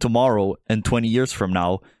between tomorrow and 20 years from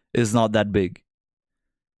now is not that big.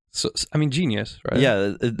 So, I mean, genius, right?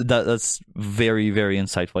 Yeah, that's very, very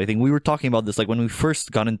insightful. I think we were talking about this, like, when we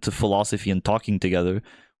first got into philosophy and talking together,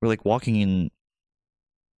 we're like walking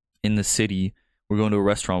in the city. We're going to a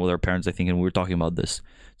restaurant with our parents, I think, and we were talking about this.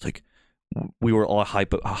 It's like, we were all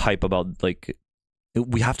hype about, like,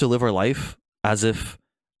 we have to live our life as if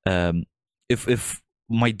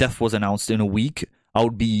my death was announced in a week, I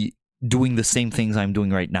would be doing the same things I'm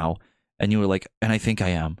doing right now. And you were like, and I think I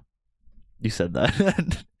am. You said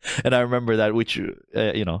that. And I remember that, which,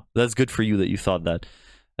 that's good for you that you thought that.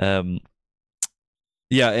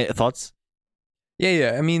 Thoughts?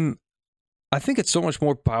 Yeah. I mean, I think it's so much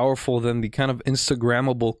more powerful than the kind of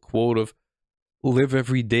Instagrammable quote of, live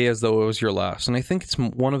every day as though it was your last. And I think it's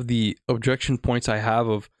one of the objection points I have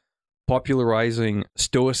of popularizing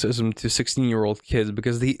stoicism to 16-year-old kids,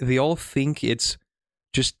 because they all think it's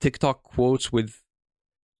just TikTok quotes with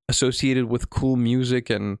associated with cool music,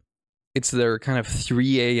 and it's their kind of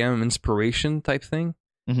 3 a.m. inspiration type thing,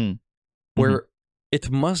 Mm-hmm. where it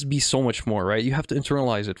must be so much more, right? You have to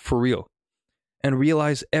internalize it for real and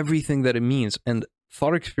realize everything that it means. And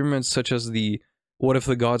thought experiments such as the "what if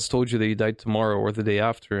the gods told you that you died tomorrow or the day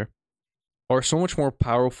after" are so much more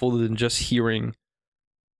powerful than just hearing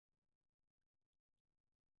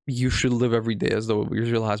 "you should live every day as though it was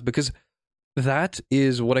your last," because that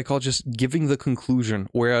is what I call just giving the conclusion.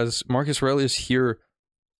 Whereas Marcus Aurelius here,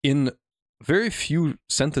 in very few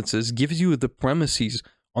sentences, gives you the premises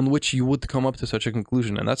on which you would come up to such a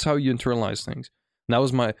conclusion. And that's how you internalize things. And that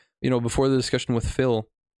was my, before the discussion with Phil,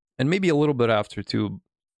 and maybe a little bit after too,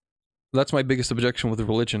 that's my biggest objection with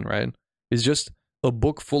religion, right? It's just a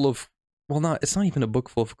book full of, it's not even a book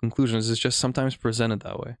full of conclusions. It's just sometimes presented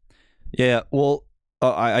that way. Yeah, well,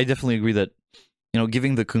 I definitely agree that,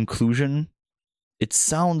 giving the conclusion, it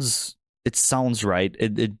sounds right.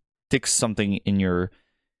 It ticks something in your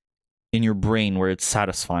brain where it's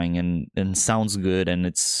satisfying and sounds good, and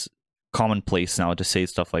it's commonplace now to say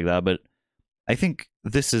stuff like that. But I think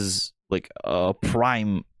this is like a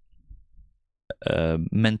prime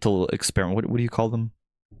mental experiment. What do you call them?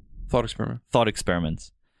 Thought experiment. Thought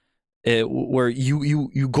experiments. Where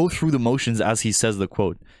you go through the motions as he says the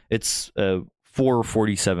quote. It's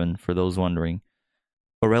 447 for those wondering.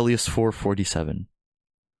 Aurelius 447.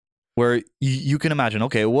 Where you can imagine,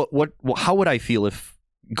 okay, how would I feel if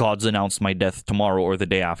gods announced my death tomorrow or the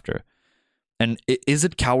day after? And is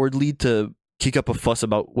it cowardly to kick up a fuss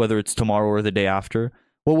about whether it's tomorrow or the day after?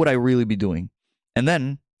 What would I really be doing? And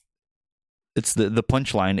then it's the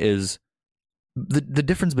punchline is the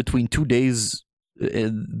difference between 2 days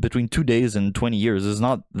and 20 years is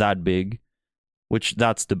not that big, which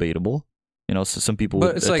that's debatable. So some people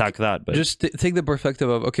would attack that. But just take the perspective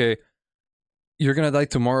of, okay, you're going to die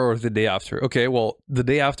tomorrow or the day after. Okay, well, the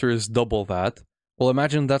day after is double that. Well,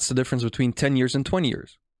 imagine that's the difference between 10 years and 20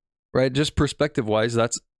 years, right? Just perspective-wise,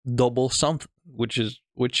 that's double something,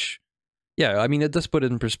 yeah, I mean, it does put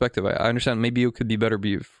it in perspective. I understand maybe it could be better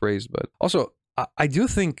be phrased, but also, I do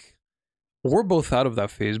think we're both out of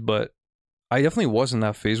that phase, but I definitely was in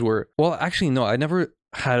that phase where, well, actually, no, I never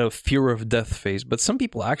had a fear of death phase, but some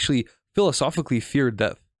people actually philosophically fear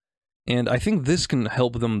death. And I think this can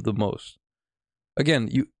help them the most. Again,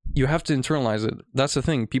 you have to internalize it. That's the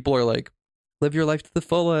thing. People are like, live your life to the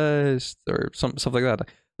fullest, or stuff like that.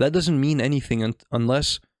 That doesn't mean anything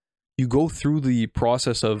unless you go through the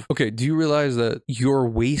process of, okay, do you realize that you're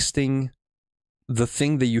wasting the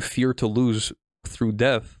thing that you fear to lose through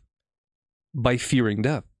death by fearing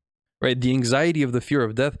death, right? The anxiety of the fear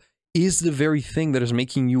of death is the very thing that is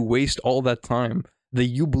making you waste all that time that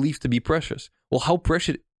you believe to be precious. Well, how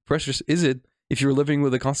precious is it if you're living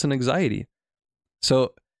with a constant anxiety?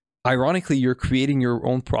 So, ironically, you're creating your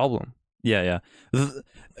own problem. Yeah.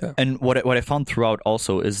 And what I found throughout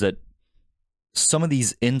also is that some of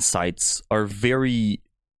these insights are very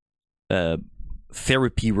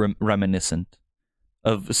therapy reminiscent.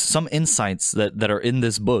 Of some insights that are in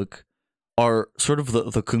this book are sort of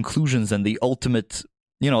the conclusions and the ultimate,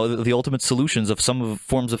 the ultimate solutions of some of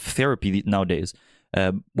forms of therapy nowadays.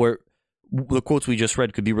 Where the quotes we just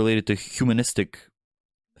read could be related to humanistic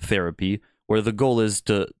therapy, where the goal is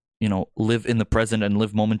to, live in the present and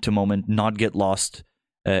live moment to moment, not get lost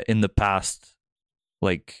in the past,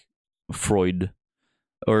 like Freud,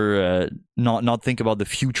 or not think about the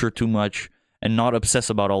future too much, and not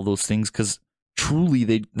obsess about all those things, because truly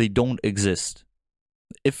they don't exist.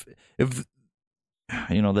 If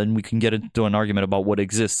then we can get into an argument about what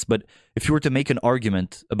exists. But if you were to make an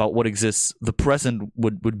argument about what exists, the present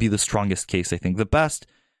would be the strongest case, I think. The past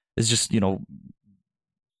is just,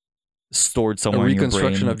 stored somewhere in your brain. A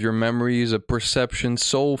reconstruction of your memories, a perception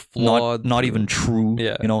so flawed. Not even true.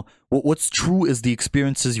 Yeah. What's true is the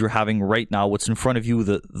experiences you're having right now, what's in front of you,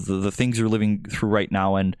 the things you're living through right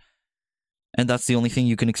now, and that's the only thing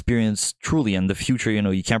you can experience truly. And the future,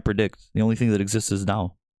 you can't predict. The only thing that exists is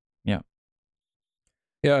now. Yeah.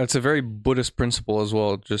 Yeah, it's a very Buddhist principle as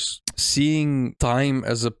well. Just seeing time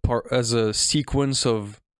as a sequence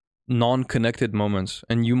of non-connected moments,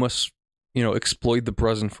 and you must, exploit the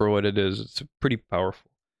present for what it is. It's pretty powerful.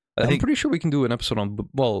 I'm pretty sure we can do an episode on,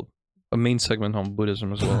 a main segment on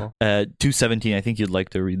Buddhism as well. 217. I think you'd like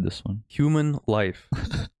to read this one. Human life,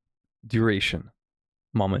 duration,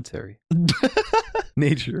 momentary,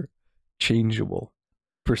 nature, changeable,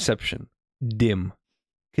 perception, dim,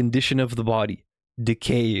 condition of the body,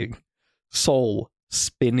 decaying, soul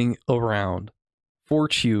spinning around,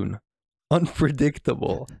 fortune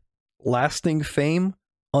unpredictable, lasting fame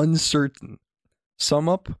uncertain. Sum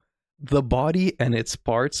up: the body and its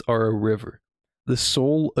parts are a river, the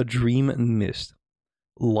soul a dream and mist.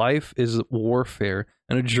 Life is warfare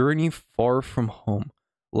and a journey far from home.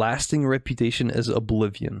 Lasting reputation is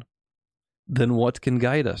oblivion. Then what can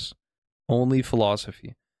guide us? Only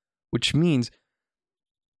philosophy, which means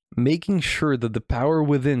making sure that the power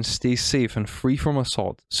within stays safe and free from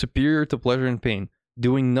assault, superior to pleasure and pain,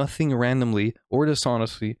 doing nothing randomly or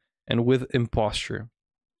dishonestly and with imposture,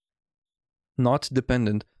 not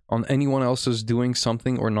dependent on anyone else's doing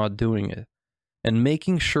something or not doing it, and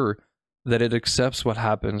making sure that it accepts what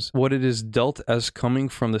happens, what it is dealt as coming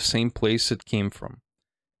from the same place it came from.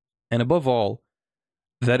 And above all,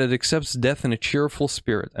 that it accepts death in a cheerful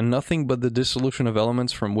spirit and nothing but the dissolution of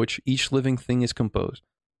elements from which each living thing is composed.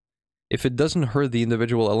 If it doesn't hurt the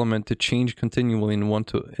individual element to change continually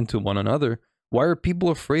into one another, why are people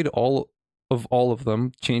afraid all of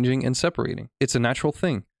them changing and separating? It's a natural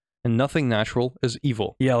thing, and nothing natural is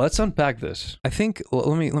evil. Yeah, let's unpack this. I think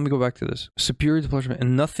let me go back to this. Superior to pleasure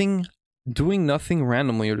and nothing, doing nothing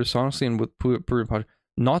randomly or dishonestly and with pure pleasure,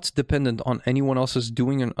 not dependent on anyone else's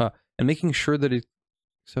doing and making sure that it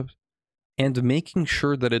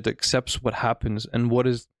accepts what happens and what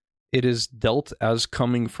is it is dealt as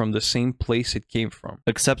coming from the same place it came from.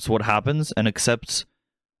 Accepts what happens and accepts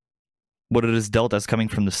what it is dealt as coming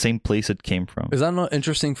from the same place it came from. Is that not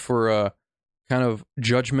interesting for kind of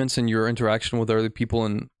judgments in your interaction with other people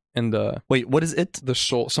and the wait, what is it? The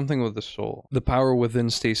soul, something with the soul. The power within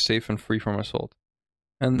stays safe and free from assault.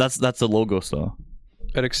 And that's the logos though.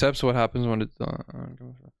 It accepts what happens when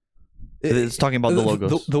it's talking about the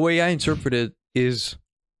logos. The way I interpret it is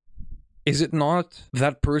it not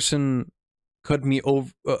that person cut me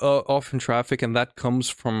off in traffic and that comes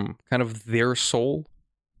from kind of their soul,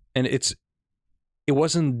 and it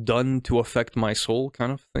wasn't done to affect my soul,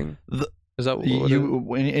 kind of thing? Is that what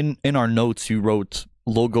you in our notes you wrote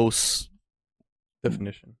logos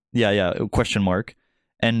definition? Yeah, question mark.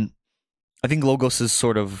 And I think logos is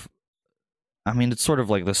sort of, I mean, it's sort of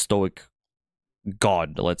like the Stoic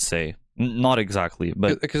God, let's say. Not exactly,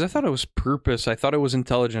 but because I thought it was purpose, I thought it was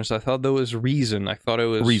intelligence, I thought there was reason, I thought it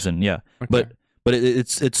was reason, yeah. Okay. But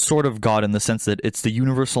it's sort of God in the sense that it's the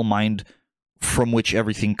universal mind from which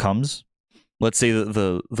everything comes. Let's say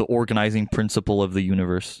the organizing principle of the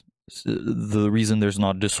universe, the reason there's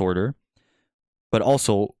not disorder. But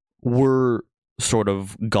also we're sort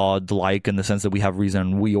of God-like in the sense that we have reason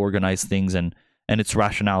and we organize things and it's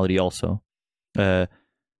rationality also. And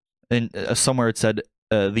somewhere it said,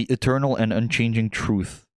 the eternal and unchanging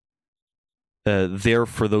truth, there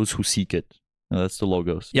for those who seek it. That's the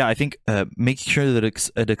logos. Yeah, I think making sure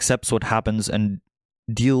that it accepts what happens and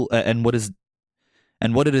and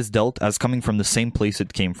what it is dealt as coming from the same place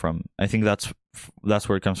it came from. I think that's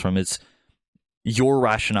where it comes from. It's your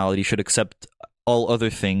rationality should accept all other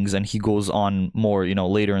things, and he goes on more,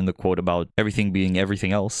 later in the quote about everything being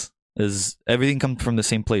everything else. Is everything comes from the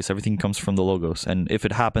same place? Everything comes from the logos, and if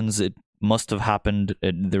it happens, it must have happened.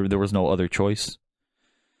 There was no other choice.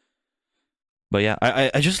 But yeah,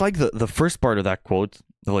 I just like the first part of that quote,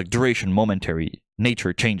 like duration, momentary,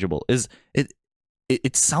 nature, changeable.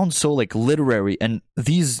 It sounds so like literary, and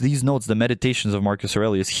these notes, the meditations of Marcus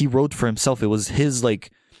Aurelius, he wrote for himself. It was his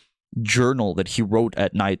like journal that he wrote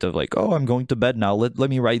at night of like, oh, I'm going to bed now. Let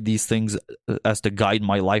me write these things as to guide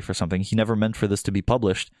my life or something. He never meant for this to be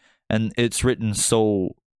published. And it's written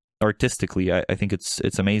so artistically. I think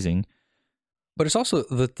it's amazing. But it's also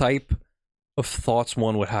the type of thoughts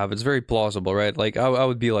one would have. It's very plausible, right? Like I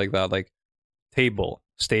would be like that, like table,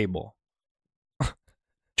 stable,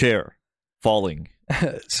 chair, falling.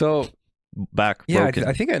 So back. Yeah, broken.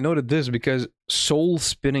 I think I noted this because soul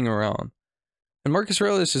spinning around. And Marcus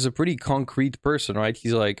Aurelius is a pretty concrete person, right?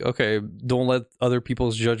 He's like, okay, don't let other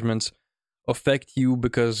people's judgments affect you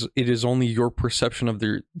because it is only your perception of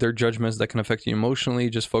their judgments that can affect you emotionally.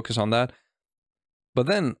 Just focus on that. But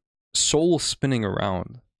then soul spinning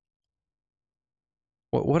around.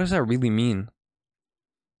 What does that really mean?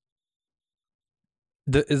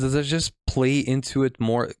 Does that just play into it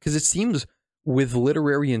more? Because it seems with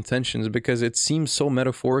literary intentions, because it seems so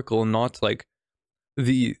metaphorical and not like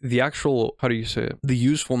the actual, how do you say it? The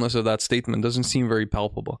usefulness of that statement doesn't seem very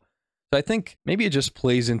palpable. So I think maybe it just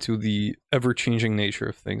plays into the ever-changing nature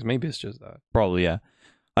of things. Maybe it's just that. Probably, yeah.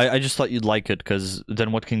 I just thought you'd like it, because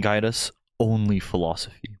then what can guide us? Only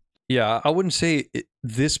philosophy. Yeah, I wouldn't say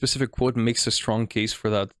this specific quote makes a strong case for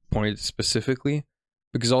that point specifically,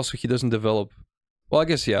 because also he doesn't develop... Well, I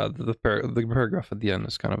guess, yeah, the paragraph at the end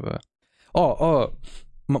is kind of a...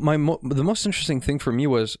 the most interesting thing for me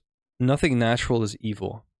was nothing natural is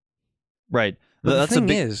evil. Right. But That's the thing a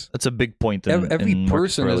big. is, That's a big point. every In Marcus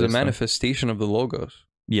person is a Aurelius, though. manifestation of the logos.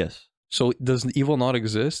 Yes. So does evil not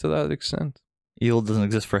exist to that extent? Evil doesn't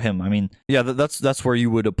exist for him. I mean, yeah, that's where you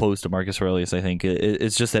would oppose to Marcus Aurelius. I think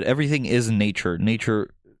it's just that everything is nature.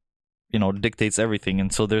 Nature, dictates everything,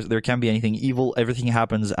 and so there can't be anything evil. Everything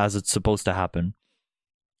happens as it's supposed to happen.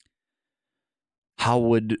 How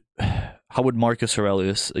would Marcus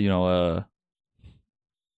Aurelius, a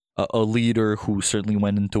leader who certainly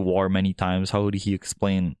went into war many times, how would he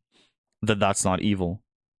explain that that's not evil?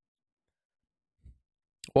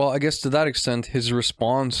 Well, I guess to that extent, his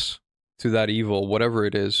response to that evil, whatever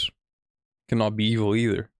it is, cannot be evil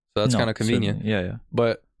either. So that's No, kind of convenient. certainly. Yeah.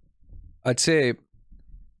 But I'd say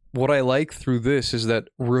what I like through this is that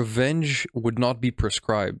revenge would not be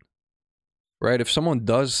prescribed, right? If someone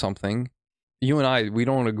does something, you and I, we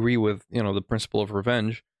don't agree with, the principle of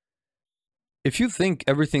revenge. If you think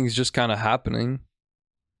everything's just kind of happening,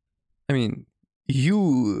 I mean,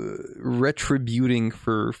 you retributing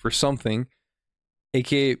for something,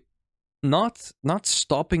 aka not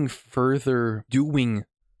stopping further doing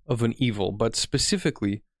of an evil, but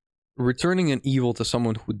specifically returning an evil to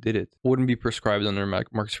someone who did it, wouldn't be prescribed under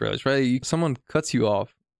Marcus Aurelius, right? Someone cuts you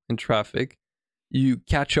off in traffic, you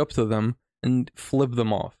catch up to them and flip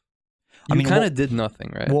them off. You kind of did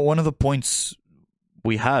nothing, right? Well, one of the points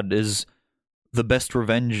we had is the best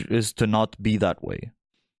revenge is to not be that way.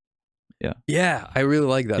 Yeah. Yeah, I really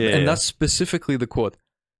like that. Yeah, That's specifically the quote.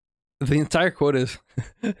 The entire quote is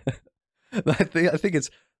I think it's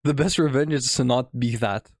the best revenge is to not be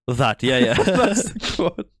that. That, yeah. That's the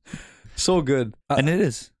quote. So good. And it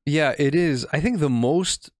is. Yeah, it is. I think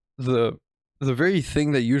the very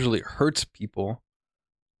thing that usually hurts people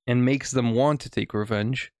and makes them want to take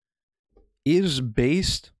revenge is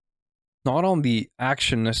based not on the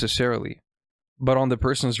action necessarily, but on the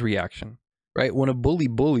person's reaction, right? When a bully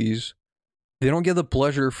bullies, they don't get the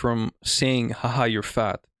pleasure from saying, haha, you're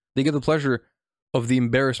fat. They get the pleasure of the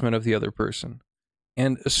embarrassment of the other person.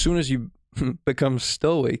 And as soon as you become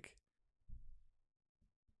stoic,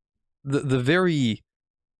 the very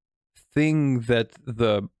thing that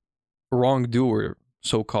the wrongdoer,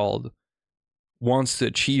 so-called, wants to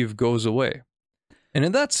achieve goes away. And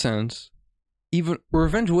in that sense, even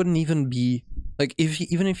revenge wouldn't even be like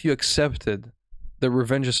even if you accepted that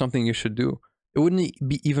revenge is something you should do, it wouldn't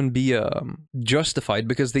even be justified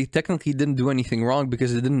because they technically didn't do anything wrong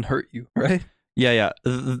because it didn't hurt you, right? Yeah.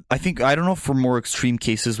 I think, I don't know, for more extreme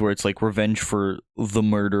cases where it's like revenge for the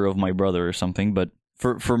murder of my brother or something, but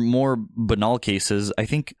for more banal cases, I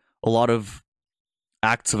think a lot of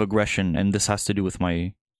acts of aggression, and this has to do with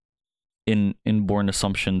my inborn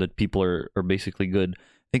assumption that people are basically good.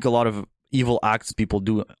 I think a lot of evil acts people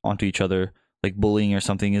do onto each other, like bullying or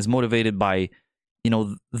something, is motivated by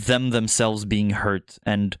them themselves being hurt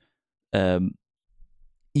and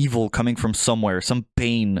evil coming from somewhere, some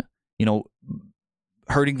pain,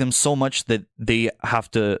 hurting them so much that they have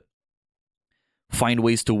to find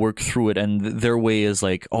ways to work through it, and their way is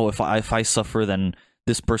like, oh, if I suffer, then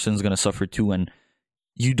this person's gonna suffer too, and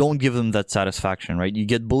you don't give them that satisfaction, right? You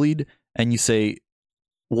get bullied and you say,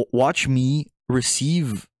 watch me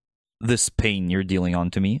receive this pain you're dealing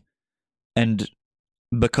onto me and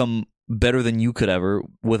become better than you could ever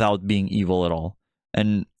without being evil at all.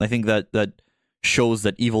 And I think that shows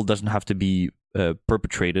that evil doesn't have to be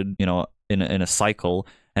perpetrated, in a cycle,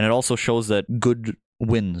 and it also shows that good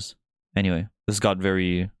wins. Anyway, this got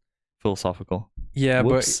very philosophical. Yeah,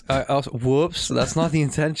 Whoops. but I also, whoops, that's not the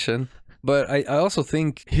intention. But I also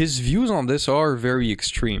think his views on this are very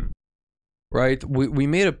extreme, right? We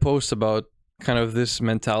made a post about kind of this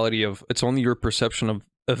mentality of it's only your perception of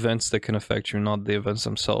events that can affect you, not the events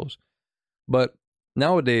themselves. But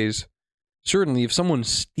nowadays, certainly if someone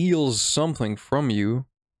steals something from you,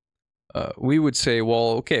 we would say,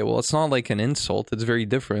 well, it's not like an insult, it's very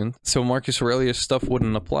different, so Marcus Aurelius stuff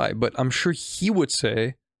wouldn't apply. But I'm sure he would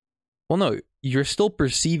say, well, no, you're still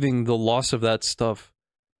perceiving the loss of that stuff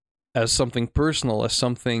as something personal, as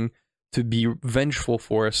something to be vengeful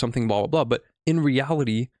for, as something blah, blah, blah. But in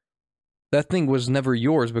reality, that thing was never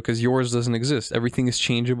yours because yours doesn't exist. Everything is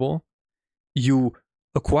changeable. You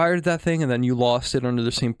acquired that thing and then you lost it under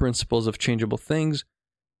the same principles of changeable things.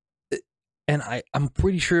 And I'm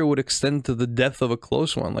pretty sure it would extend to the death of a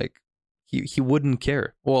close one. Like, he wouldn't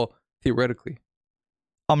care. Well, theoretically.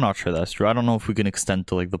 I'm not sure that's true. I don't know if we can extend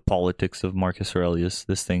to like the politics of Marcus Aurelius,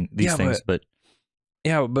 these things, but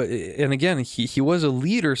yeah, but and again, he was a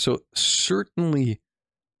leader, so certainly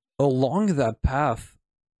along that path,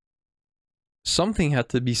 something had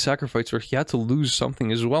to be sacrificed, or he had to lose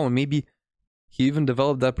something as well, and maybe He even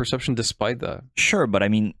developed that perception despite that. Sure, but I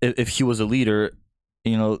mean, if he was a leader,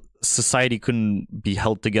 society couldn't be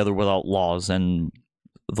held together without laws, and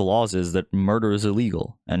the laws is that murder is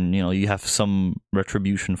illegal, and you have some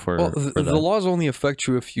retribution for, Well, for the that. laws only affect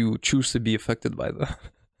you if you choose to be affected by them.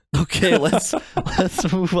 Okay, let's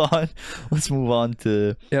move on. Let's move on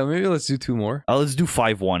to Yeah, maybe let's do two more. let's do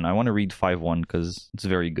 5.1. I want to read 5.1 because it's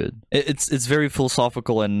very good. It's very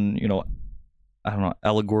philosophical and I don't know,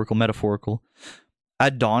 allegorical, metaphorical.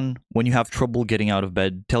 At dawn, when you have trouble getting out of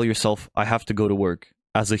bed, tell yourself, I have to go to work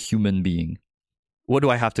as a human being. What do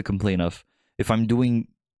I have to complain of? If I'm going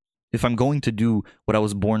to do what I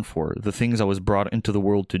was born for, the things I was brought into the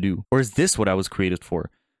world to do, or is this what I was created for?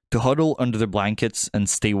 To huddle under the blankets and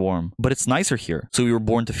stay warm. But it's nicer here. So we were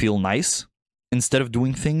born to feel nice instead of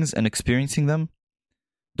doing things and experiencing them?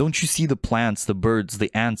 Don't you see the plants, the birds,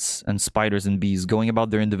 the ants and spiders and bees going about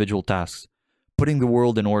their individual tasks, putting the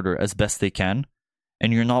world in order as best they can,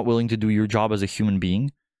 and you're not willing to do your job as a human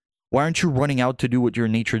being? Why aren't you running out to do what your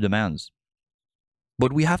nature demands?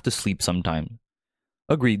 But we have to sleep sometime.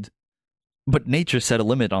 Agreed. But nature set a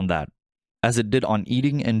limit on that, as it did on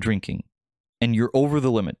eating and drinking. And you're over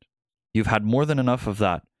the limit. You've had more than enough of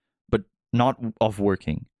that, but not of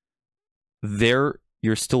working. There,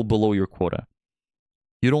 you're still below your quota.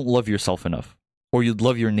 You don't love yourself enough, or you'd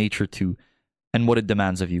love your nature too, and what it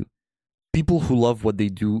demands of you. People who love what they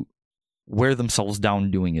do wear themselves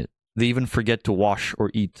down doing it. They even forget to wash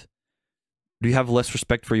or eat. Do you have less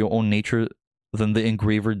respect for your own nature than the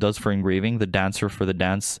engraver does for engraving, the dancer for the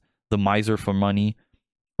dance, the miser for money,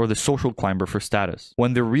 or the social climber for status?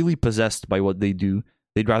 When they're really possessed by what they do,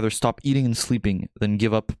 they'd rather stop eating and sleeping than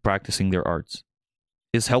give up practicing their arts.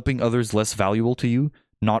 Is helping others less valuable to you,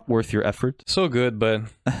 not worth your effort? So good, but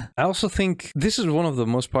I also think this is one of the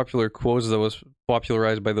most popular quotes that was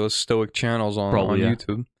popularized by those Stoic channels on Probably, yeah.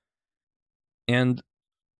 YouTube. And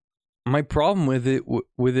my problem with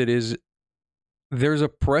it is there's a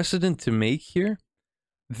precedent to make here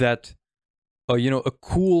that a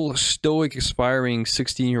cool Stoic aspiring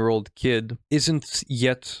 16-year-old kid isn't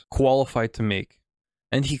yet qualified to make.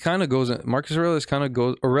 And he kind of goes, Marcus Aurelius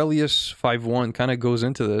 5.1 kind of goes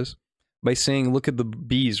into this by saying, look at the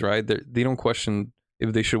bees, right? They don't question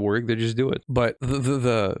if they should work, they just do it. But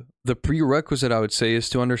the prerequisite, I would say, is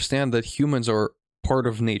to understand that humans are part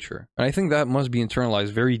of nature. And I think that must be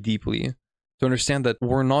internalized very deeply to understand that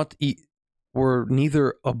we're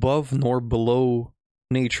neither above nor below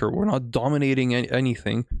nature. We're not dominating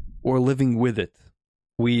anything or living with it.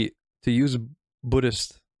 To use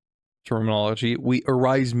Buddhist terminology, we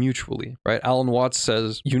arise mutually, right? Alan Watts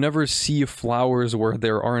says, you never see flowers where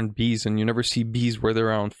there aren't bees, and you never see bees where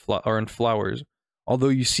there aren't flowers. Although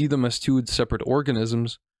you see them as two separate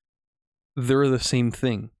organisms, they're the same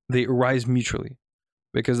thing. They arise mutually,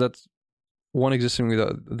 because that's one existing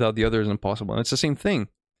without the other is impossible. And it's the same thing.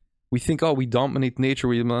 We think, we dominate nature,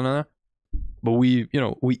 but we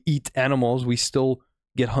eat animals. We still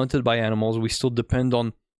get hunted by animals. We still depend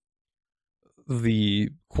on the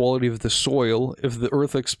quality of the soil. If the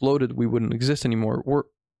earth exploded, we wouldn't exist anymore.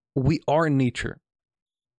 We are nature.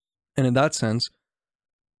 And in that sense,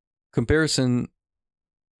 comparison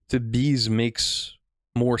to bees makes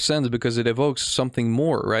more sense because it evokes something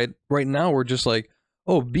more, right? Right now, we're just like,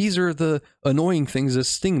 bees are the annoying things that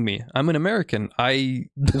sting me. I'm an American. I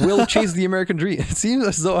will chase the American dream. It seems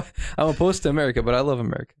as though I'm opposed to America, but I love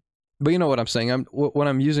America. But you know what I'm saying? When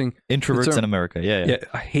I'm using Introverts in America, yeah.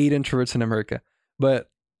 I hate introverts in America. But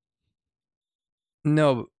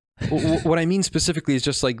no, what I mean specifically is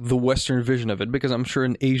just like the Western vision of it, because I'm sure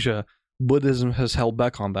in Asia, Buddhism has held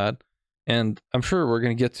back on that. And I'm sure we're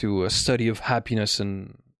going to get to a study of happiness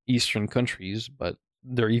in Eastern countries, but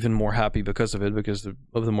they're even more happy because of it, because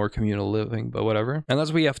of the more communal living, but whatever. And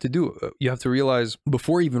that's what you have to do. You have to realize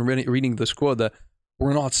before even reading this quote that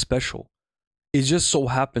we're not special. It just so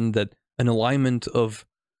happened that an alignment of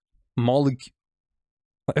molecule.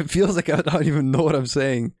 It feels like I don't even know what I'm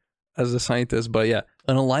saying as a scientist, but yeah,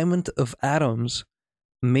 an alignment of atoms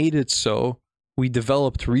made it so we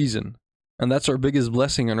developed reason. And that's our biggest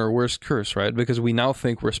blessing and our worst curse, right? Because we now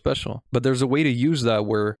think we're special. But there's a way to use that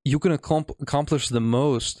where you can accomplish the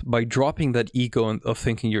most by dropping that ego of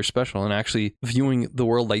thinking you're special and actually viewing the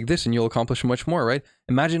world like this, and you'll accomplish much more, right?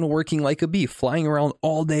 Imagine working like a bee, flying around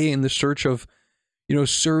all day in the search of,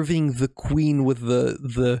 serving the queen with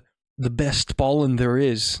the best pollen there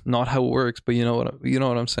is. Not how it works, but you know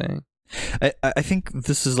what I'm saying. I think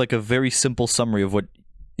this is like a very simple summary of what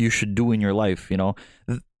you should do in your life,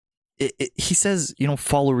 he says,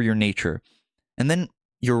 follow your nature. And then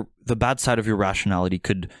the bad side of your rationality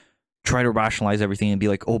could try to rationalize everything and be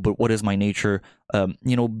like, oh, but what is my nature?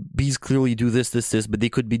 Bees clearly do this, but they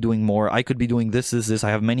could be doing more. I could be doing this. I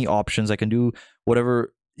have many options. I can do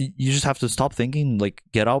whatever. You just have to stop thinking, like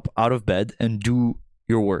get up out of bed and do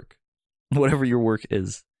your work, whatever your work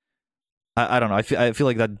is. I don't know. I feel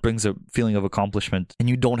like that brings a feeling of accomplishment, and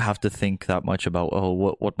you don't have to think that much about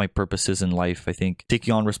what my purpose is in life. I think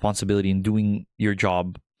taking on responsibility and doing your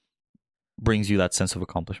job brings you that sense of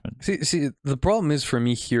accomplishment. See, the problem is for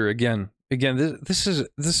me here again. This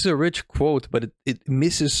is a rich quote, but it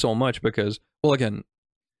misses so much because, well, again,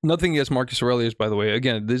 nothing against Marcus Aurelius, by the way.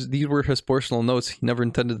 Again, these were his personal notes. He never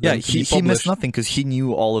intended them to be published. He missed nothing because he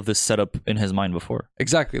knew all of this setup in his mind before.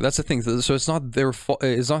 Exactly, that's the thing. So it's not their fault.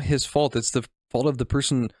 It's not his fault. It's the fault of the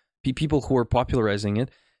people who are popularizing it.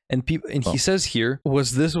 And he says here,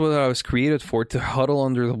 "Was this what I was created for? To huddle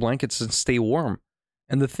under the blankets and stay warm?"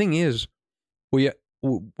 And the thing is,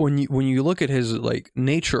 when you look at his like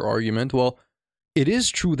nature argument, well, it is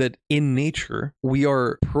true that in nature we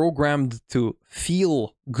are programmed to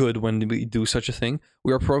feel good when we do such a thing.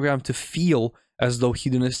 We are programmed to feel as though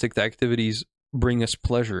hedonistic activities bring us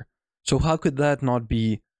pleasure. So how could that not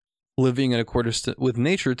be living in accordance with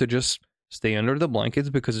nature, to just stay under the blankets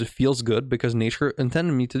because it feels good, because nature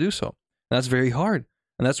intended me to do so? And that's very hard.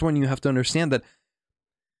 And that's when you have to understand that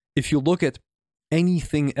if you look at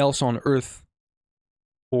anything else on Earth,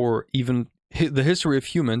 or even the history of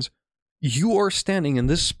humans, you are standing in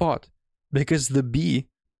this spot because the bee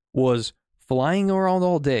was flying around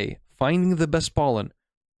all day, finding the best pollen,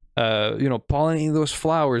 pollinating those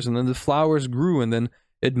flowers, and then the flowers grew, and then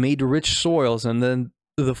it made rich soils, and then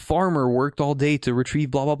the farmer worked all day to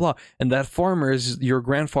retrieve blah, blah, blah, and that farmer is your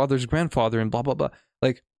grandfather's grandfather, and blah, blah, blah.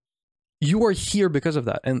 Like, you are here because of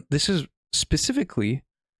that. And this is specifically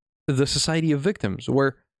the society of victims,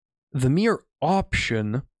 where the mere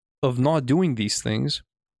option of not doing these things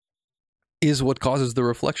is what causes the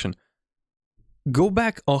reflection. Go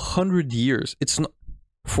back 100 years. It's not,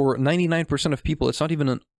 for 99% of people, it's not even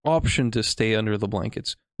an option to stay under the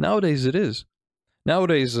blankets. Nowadays, it is.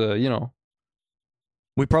 Nowadays,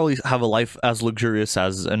 we probably have a life as luxurious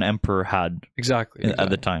as an emperor had exactly. at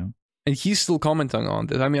the time. And he's still commenting on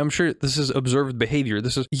this. I mean, I'm sure this is observed behavior.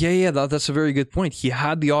 This is, that's a very good point. He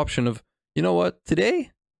had the option of, you know what,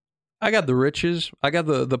 today, I got the riches, I got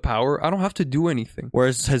the power, I don't have to do anything.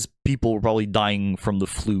 Whereas his people were probably dying from the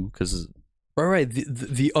flu because... Right.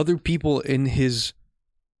 The other people in his...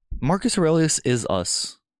 Marcus Aurelius is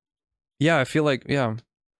us. Yeah, I feel like, yeah.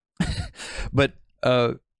 But...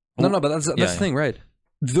 but that's the thing, right?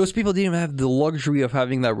 Those people didn't even have the luxury of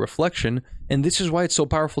having that reflection, and this is why it's so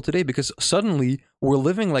powerful today, because suddenly we're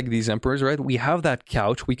living like these emperors, right? We have that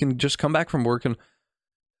couch, we can just come back from work and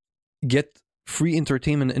get free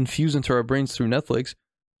entertainment infused into our brains through Netflix.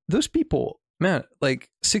 Those people, man,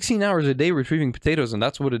 like 16 hours a day retrieving potatoes, and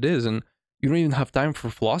that's what it is. And you don't even have time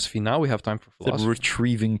for philosophy. Now we have time for philosophy.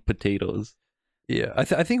 Retrieving potatoes. Yeah, I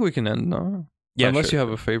think we can end now. Yeah, unless sure. you have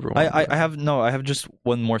a favorite one. I have just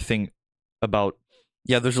one more thing about.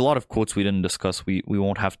 Yeah, there's a lot of quotes we didn't discuss. We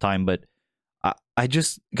won't have time, but I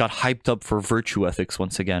just got hyped up for virtue ethics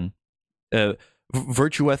once again.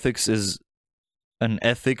 Virtue ethics is an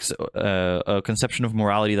ethics, a conception of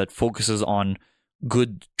morality that focuses on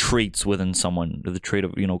good traits within someone, the trait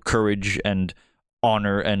of courage and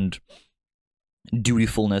honor and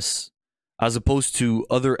dutifulness, as opposed to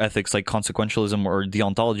other ethics like consequentialism or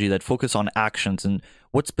deontology that focus on actions and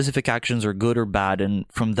what specific actions are good or bad, and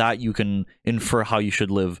from that you can infer how you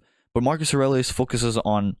should live. But Marcus Aurelius focuses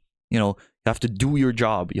on, you have to do your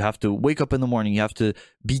job, you have to wake up in the morning, you have to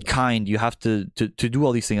be kind, you have to do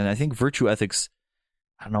all these things. And I think virtue ethics,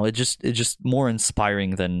 I don't know, it's just more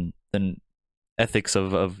inspiring than ethics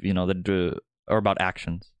of that are about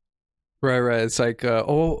actions. Right. It's like,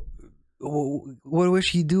 what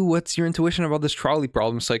wish he do? What's your intuition about this trolley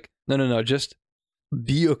problem? It's like, no, just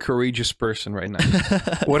be a courageous person right now.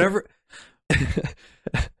 Whatever.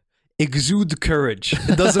 Exude courage.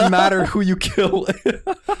 It doesn't matter who you kill.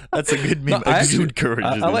 That's a good meme. Exude courage.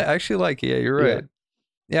 I actually like it. Yeah, you're right.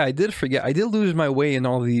 Yeah, I did forget. I did lose my way in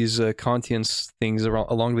all these Kantian things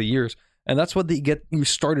along the years. And that's what they get you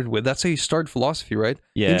started with. That's how you start philosophy, right?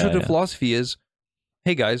 Yeah. Intro to philosophy is,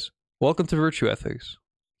 hey guys, welcome to virtue ethics.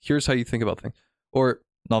 Here's how you think about things. Or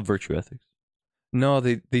not virtue ethics. No,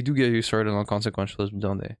 they do get you started on consequentialism,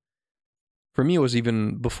 don't they? For me, it was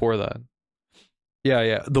even before that.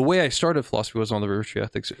 Yeah. The way I started philosophy was on the virtue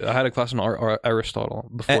ethics. I had a class on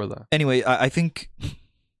Aristotle before that. Anyway, I think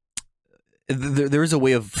there is a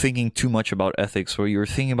way of thinking too much about ethics where you're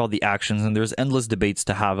thinking about the actions, and there's endless debates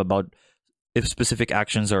to have about if specific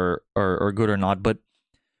actions are good or not. But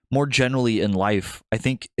more generally in life, I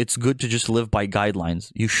think it's good to just live by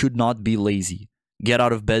guidelines. You should not be lazy. Get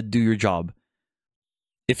out of bed, do your job.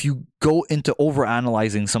 If you go into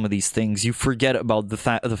overanalyzing some of these things, you forget about the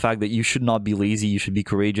fact that you should not be lazy, you should be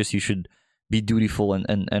courageous, you should be dutiful,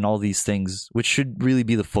 and all these things, which should really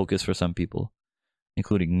be the focus for some people,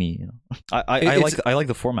 including me. You know, I like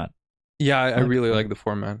the format. Yeah, I really like the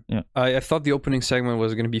format. Yeah. I thought the opening segment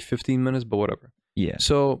was going to be 15 minutes, but whatever. Yeah.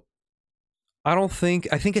 So I think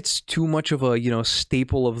it's too much of a,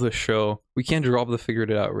 staple of the show. We can't drop the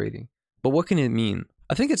figured it out rating. But what can it mean?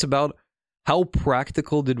 I think it's about how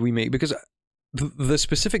practical did we make, because the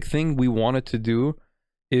specific thing we wanted to do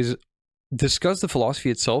is discuss the philosophy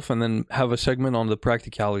itself and then have a segment on the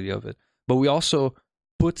practicality of it. But we also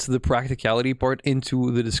put the practicality part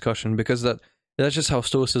into the discussion, because that's just how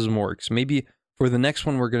Stoicism works. Maybe for the next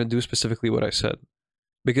one, we're going to do specifically what I said,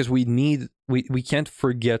 because we can't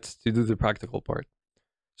forget to do the practical part.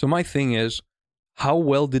 So my thing is, how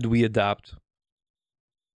well did we adapt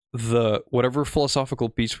the whatever philosophical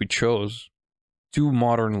piece we chose to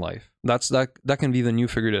modern life? That can be the new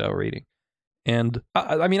figured it out rating. And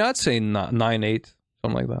I mean, I'd say 9, 8,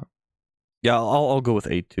 something like that. Yeah, I'll go with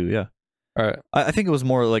 8 too. Yeah. All right. I think it was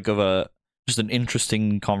more like just an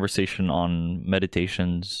interesting conversation on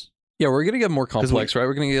meditations. Yeah, we're gonna get more complex, right?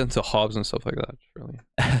 We're gonna get into Hobbes and stuff like that. Really.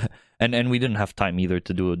 and we didn't have time either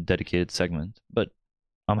to do a dedicated segment, but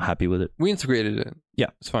I'm happy with it. We integrated it. Yeah,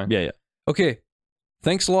 it's fine. Yeah. Okay.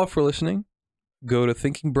 Thanks a lot for listening. Go to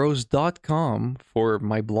thinkingbros.com for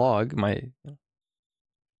my blog, my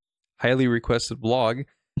highly requested blog.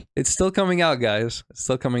 It's still coming out, guys. It's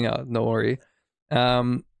still coming out. Don't worry.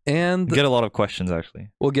 And get a lot of questions, actually.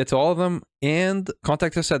 We'll get to all of them. And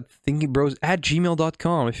contact us at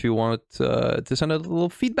thinkingbros@gmail.com if you want to send a little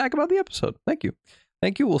feedback about the episode. Thank you.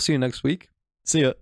 We'll see you next week. See ya.